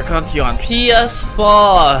PS4. We're coming to you on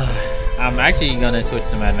PS4. I'm actually gonna switch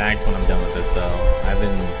to Mad Max when I'm done with this, though.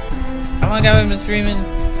 How long have I been streaming?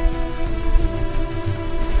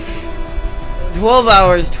 12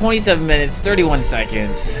 hours, 27 minutes, 31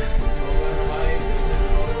 seconds.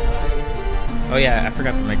 Oh yeah, I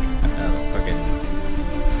forgot to make a fucking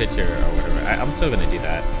picture or whatever. I'm still gonna do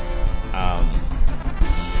that.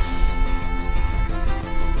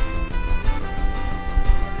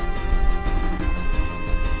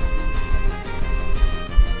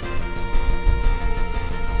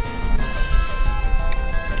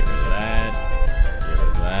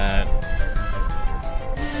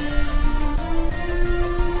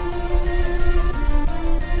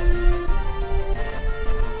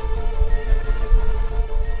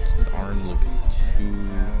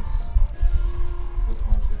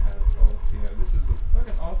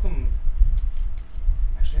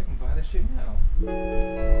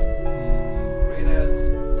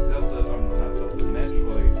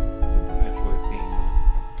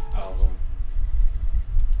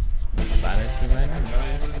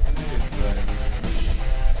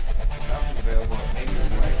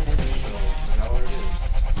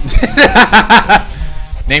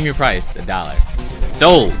 Name your price, $1.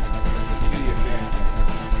 Sold.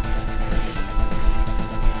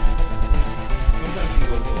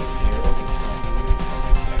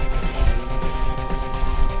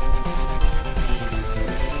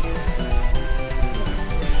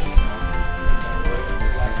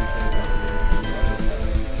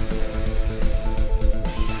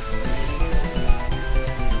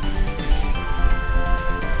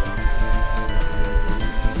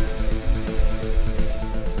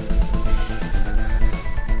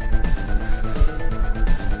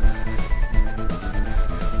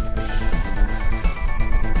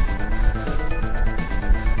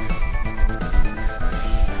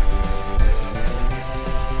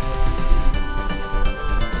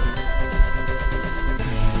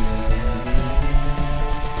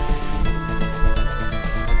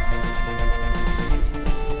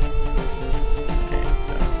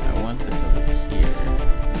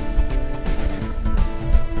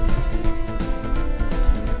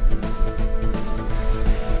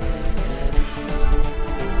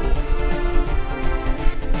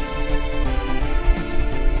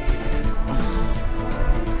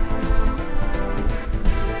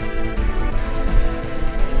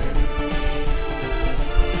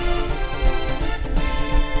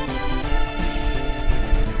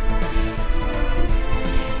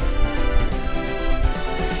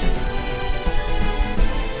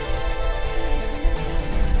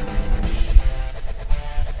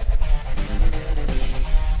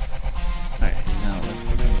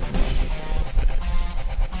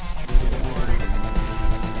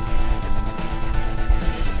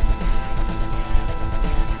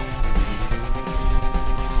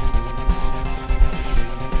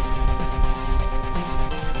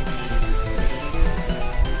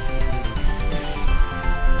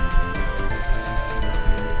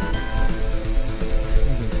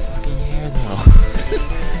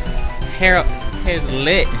 hair's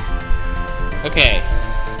lit. Okay.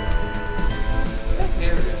 That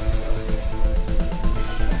hair is so serious.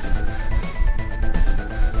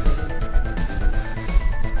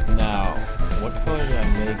 Now, what color do I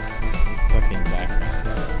make this fucking background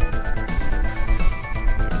of?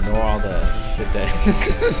 Ignore all the shit that.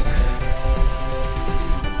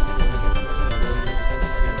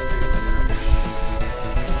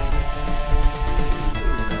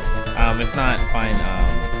 If not, find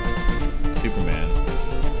Superman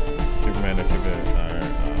or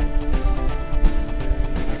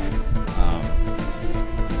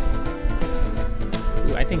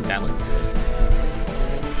ooh, I think that looks good.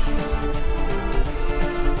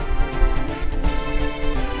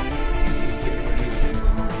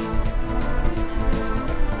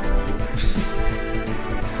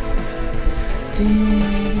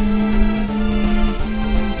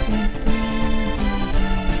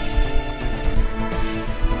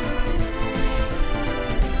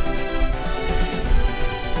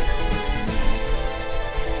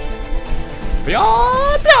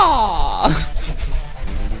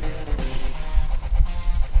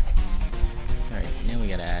 Alright, now we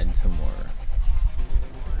gotta add some more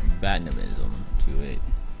dynamism to it.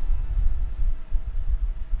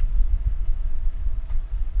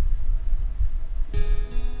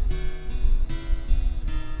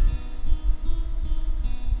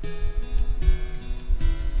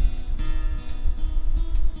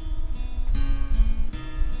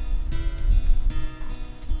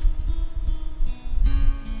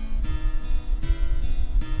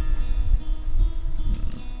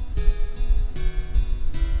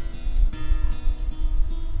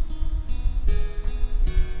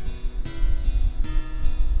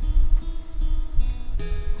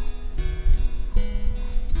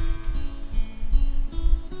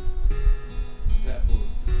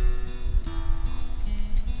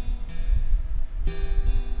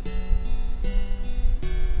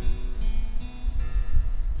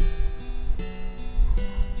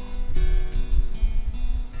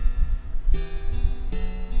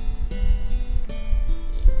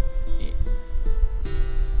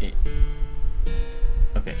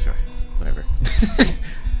 Okay, sure. Whatever.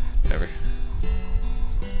 Whatever.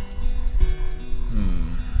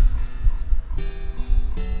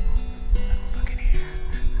 Fucking hair.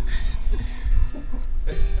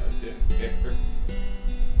 That goddamn hair.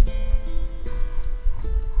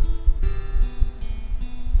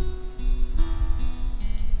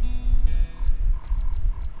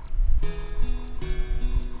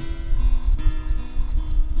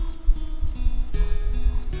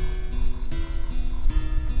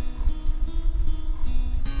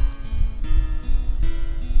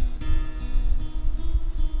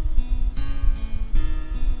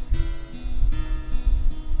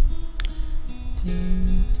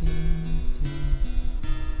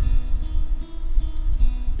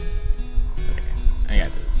 I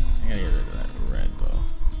got this. I gotta get rid of that red bow.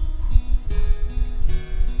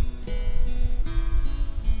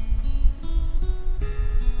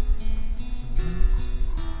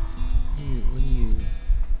 What do you?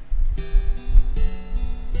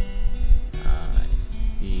 I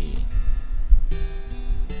see.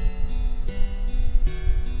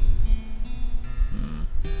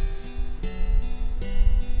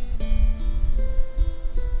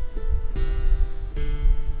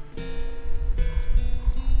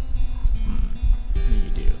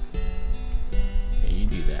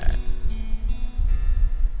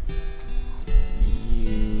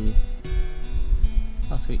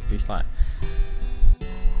 Sweet, 3 slot.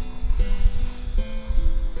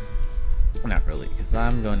 Not really, because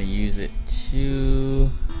I'm going to use it to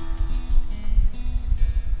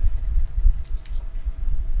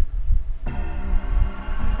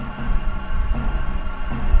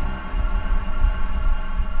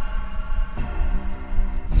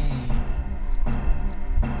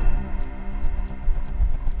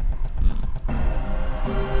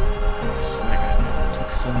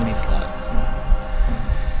took so many slots.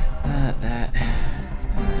 That.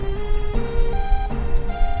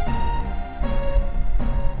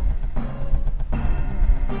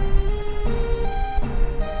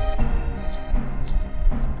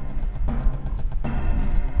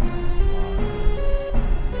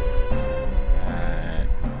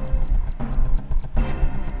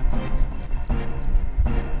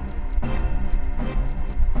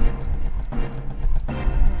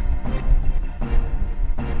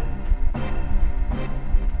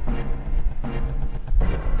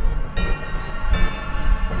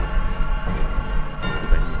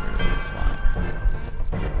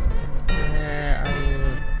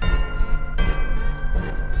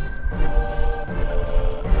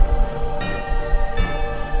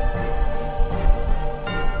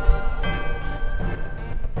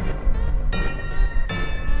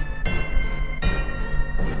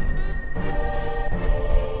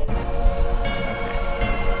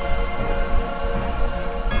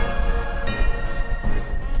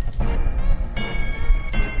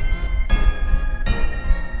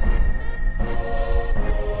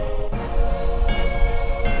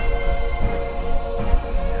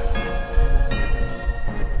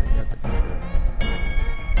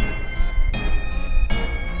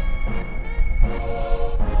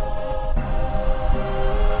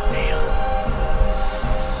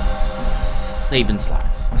 Clavin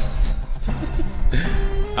slots.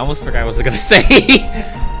 I almost forgot what I was gonna say.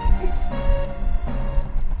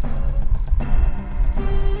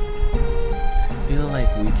 I feel like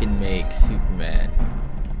we can make Superman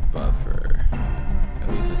buffer. At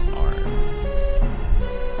least his arm.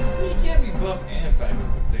 You can't be buff and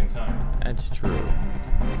fabulous at the same time. That's true.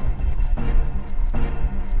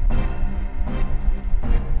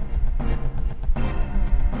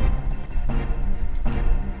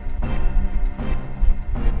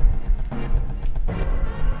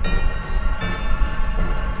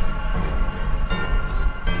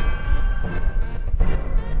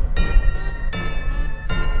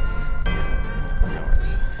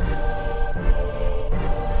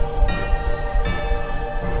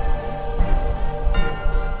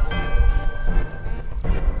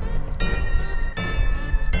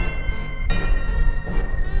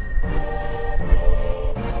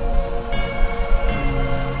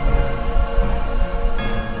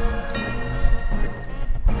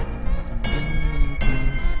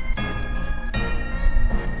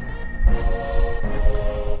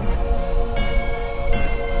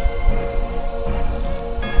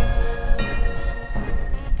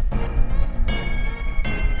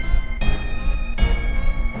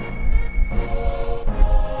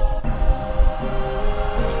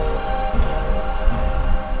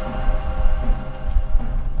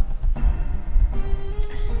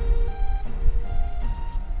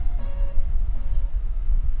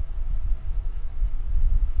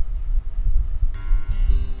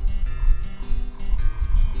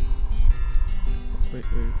 Where do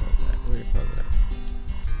you call that? Where do you call that?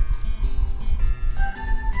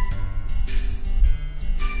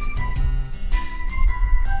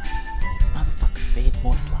 Motherfucker, save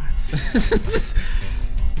more slots.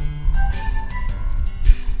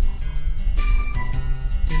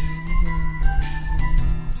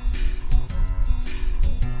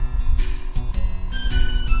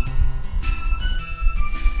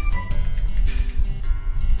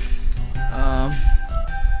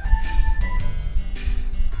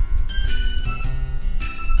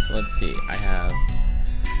 Let's see, I have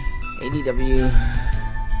ADW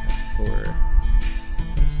for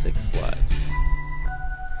 6 slots.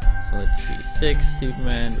 So let's see, 6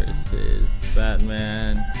 Superman versus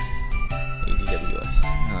Batman, ADWS.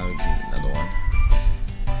 Now we can do another one.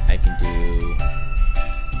 I can do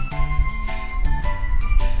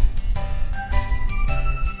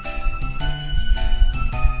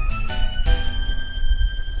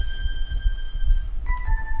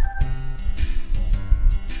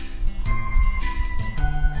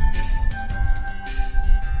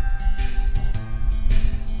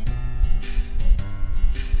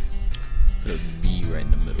right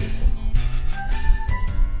in the middle of them.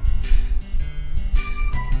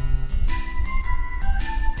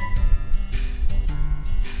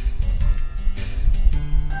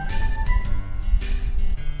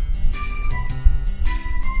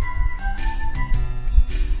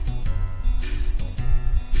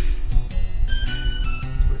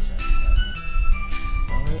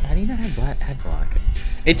 How do you not have ad block?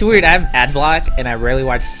 It's weird. I have ad block and I rarely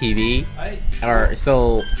watch TV.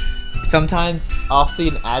 So sometimes I'll see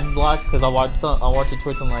an ad block because I'll watch a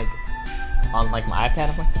Twitch on my iPad.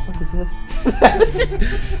 I'm like, the fuck is this?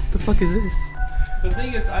 The fuck is this? The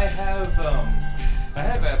thing is, I have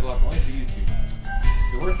ad block only for YouTube.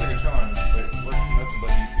 It works like a charm, but it works for nothing but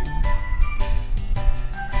YouTube.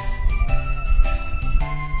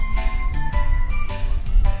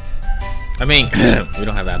 I mean, we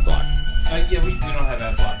don't have ad block. Yeah, we don't have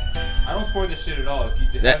ad block. I don't support this shit at all. If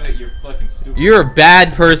you have it, you're fucking stupid. You're a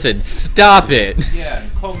bad person. Stop it. Yeah,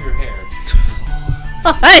 and comb your hair.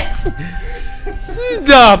 What?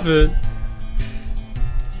 Stop it.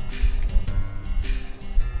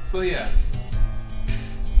 So yeah,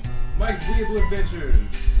 Mike's Weeable Adventures.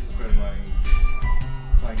 This is Chris Mike's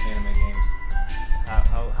playing anime games.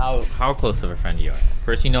 How close of a friend you are?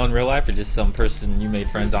 Person you know in real life, or just some person you made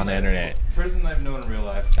friends on the internet? Person I've known in real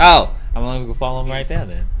life. Oh, I'm gonna go follow him right there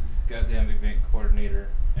then. Goddamn event coordinator,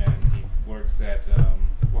 and he works at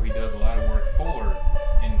well, he does a lot of work for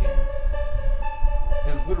in-game.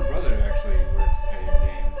 His little brother actually works at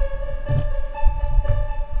in-game.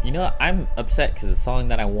 You know, I'm upset because the song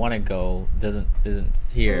that I want to go isn't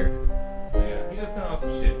here. Yeah, he does some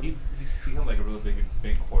awesome shit. He's become like a really big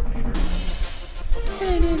event coordinator.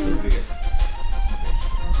 Really big at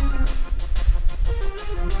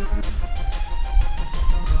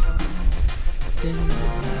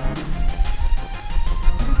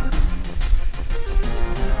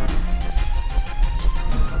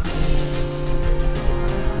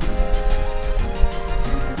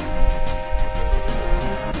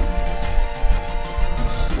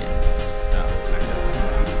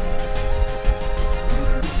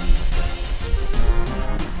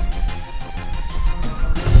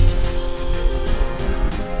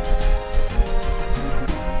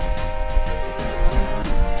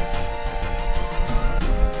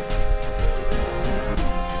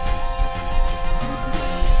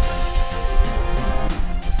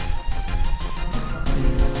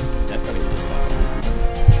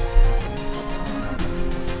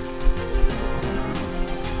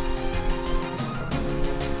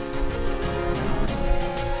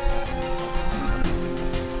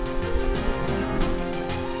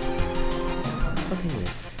it.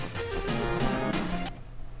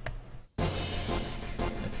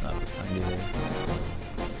 That's not the time either.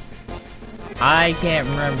 I can't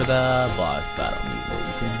remember the boss battle music.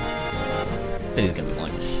 This video's gonna be long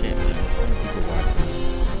as shit, man. How many people watch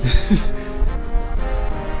this?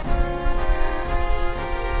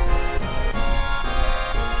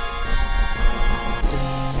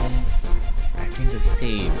 I can just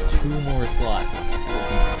save 2 more slots.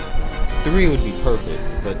 3 would be perfect,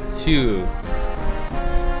 but 2.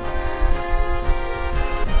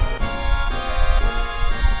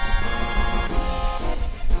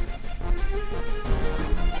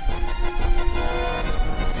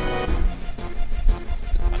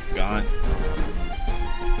 God.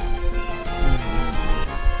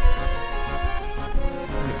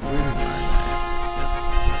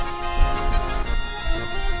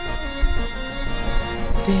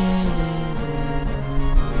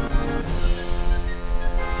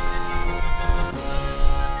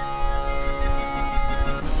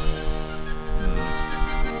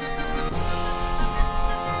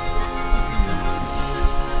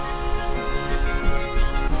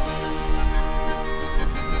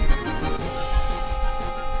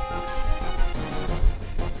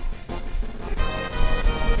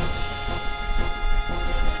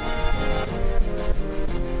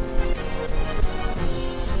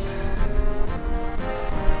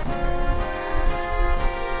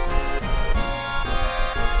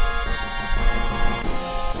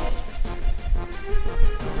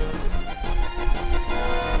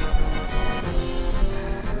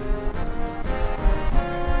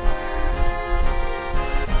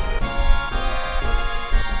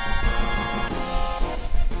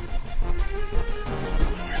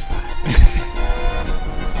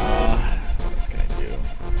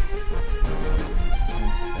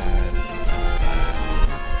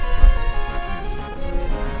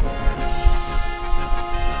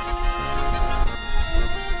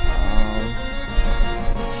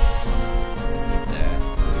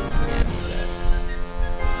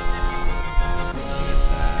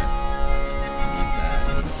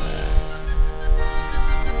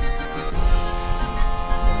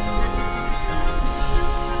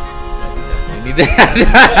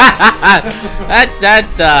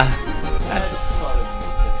 That's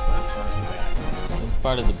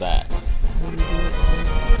part of the bat.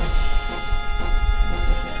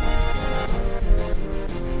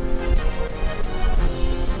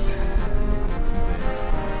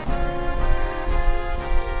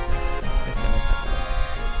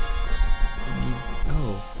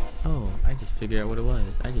 Oh, I just figured out what it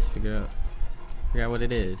was. I just figured out what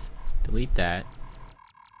it is. Delete that.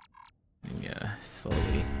 Yeah,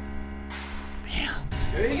 slowly. Bam.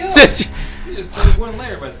 There you go. You just saved 1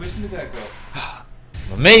 layer by switching to that go.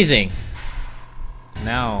 Amazing.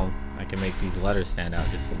 Now I can make these letters stand out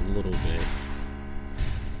just a little bit.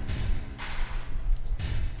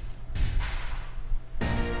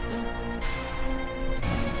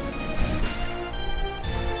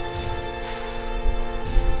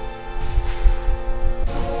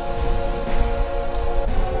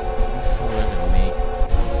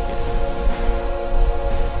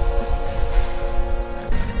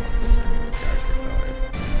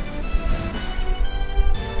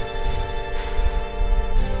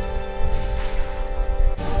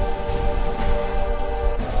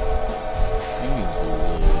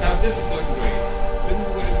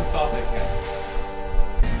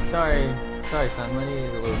 Sorry, son. Money is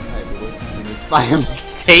a little tight, but listen to this fire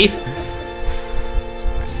mixtape.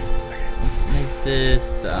 Let's make this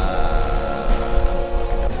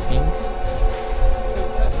pink.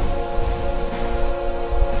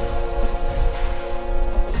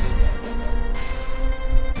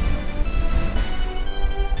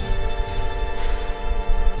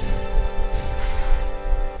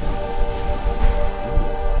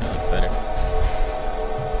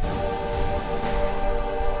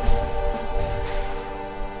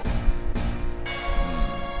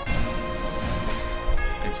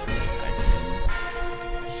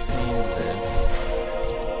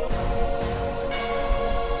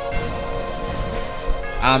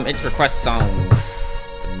 It's request song, but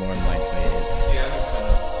more than likely it's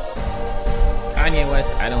Kanye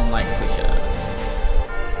West. I don't like Pusha.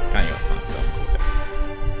 It's Kanye West song, so.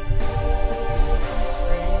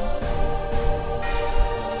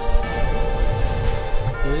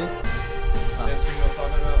 Who is? That stream I was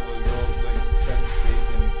talking about, where the girl was like trying to speak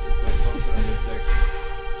and it's like posted on midsection.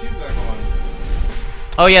 She's back on.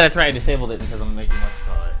 Oh yeah, that's right. I disabled it because I'm making much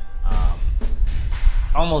color.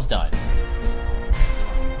 Almost done.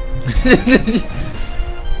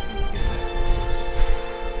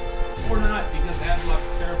 Or not, because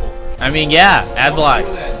Adblock's terrible. I mean, yeah, ad block.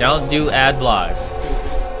 Don't do ad block.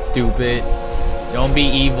 Stupid. Don't be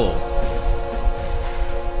evil.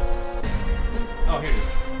 Oh, here it is.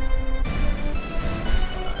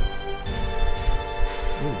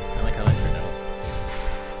 Ooh, I like how that turned out.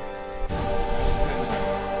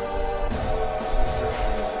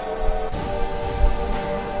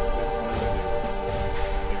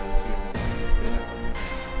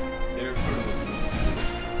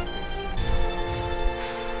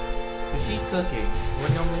 She's cooking.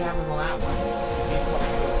 What normally happens on that one?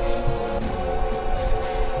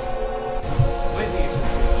 Lately, it's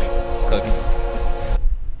just been like Cooking.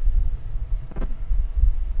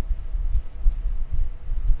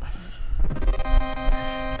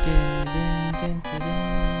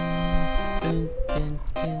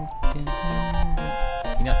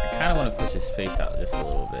 You know, I kind of want to push his face out just a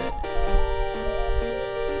little bit.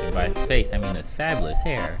 And by face, I mean his fabulous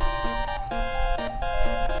hair.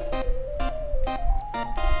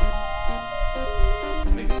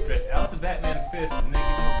 Make it stretch out to Batman's fist and then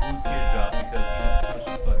give him a blue teardrop because he just punched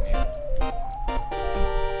his fucking head.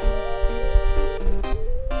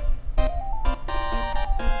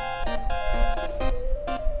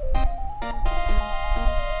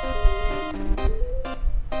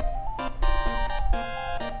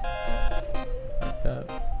 Like that.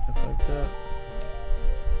 Just like that.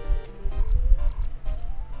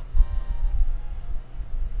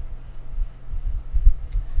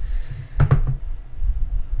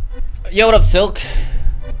 Yo, what up, Silk?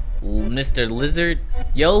 Mr. Lizard?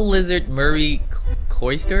 Yo, Lizard Murray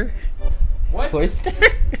Cloister? What? Cloister?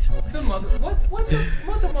 What the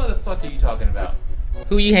motherfucker are you talking about?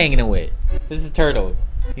 Who you hanging with? This is Turtle.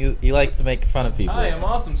 He likes to make fun of people. Hi, I'm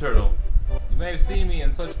Awesome Turtle. You may have seen me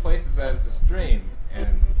in such places as the stream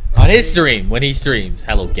and On his stream, when he streams.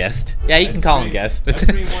 Hello, guest. Yeah, you can call him guest. I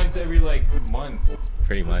stream once every like month.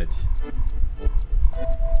 Pretty much.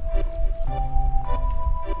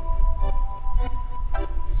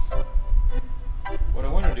 What I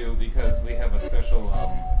want to do, because we have a special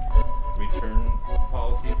return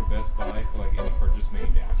policy for Best Buy for like any purchase made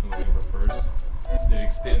after November 1st, that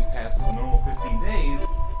extends past its normal 15 days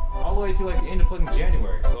all the way to like the end of fucking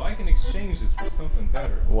January. So I can exchange this for something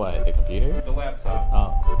better. What, the computer? The laptop.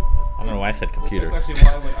 Oh. I don't know why I said computer. That's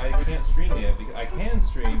actually why I can't stream yet, because I can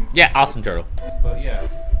stream. Yeah, Awesome Turtle. But yeah.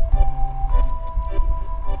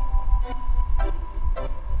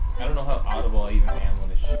 I don't know how audible I even am on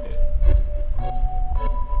this shit.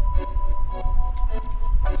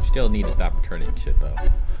 You still need to stop returning shit, though.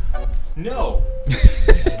 No!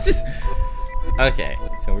 Okay,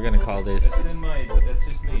 so we're gonna call this... That's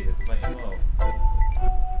just me. That's my MO.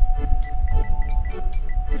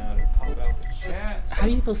 Now to pop out the chat. How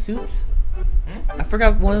do you spell Soups? I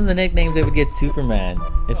forgot one of the nicknames they would get Superman.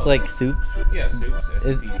 It's like Soups. Yeah, Soups.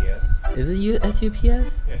 S-U-P-E-S. Is it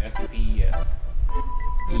S-U-P-S? Yeah, S-U-P-E-S.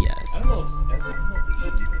 Yes. I don't know if the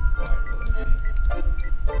easy one required, but let me see. I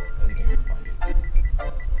think I can find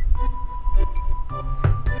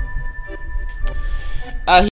it.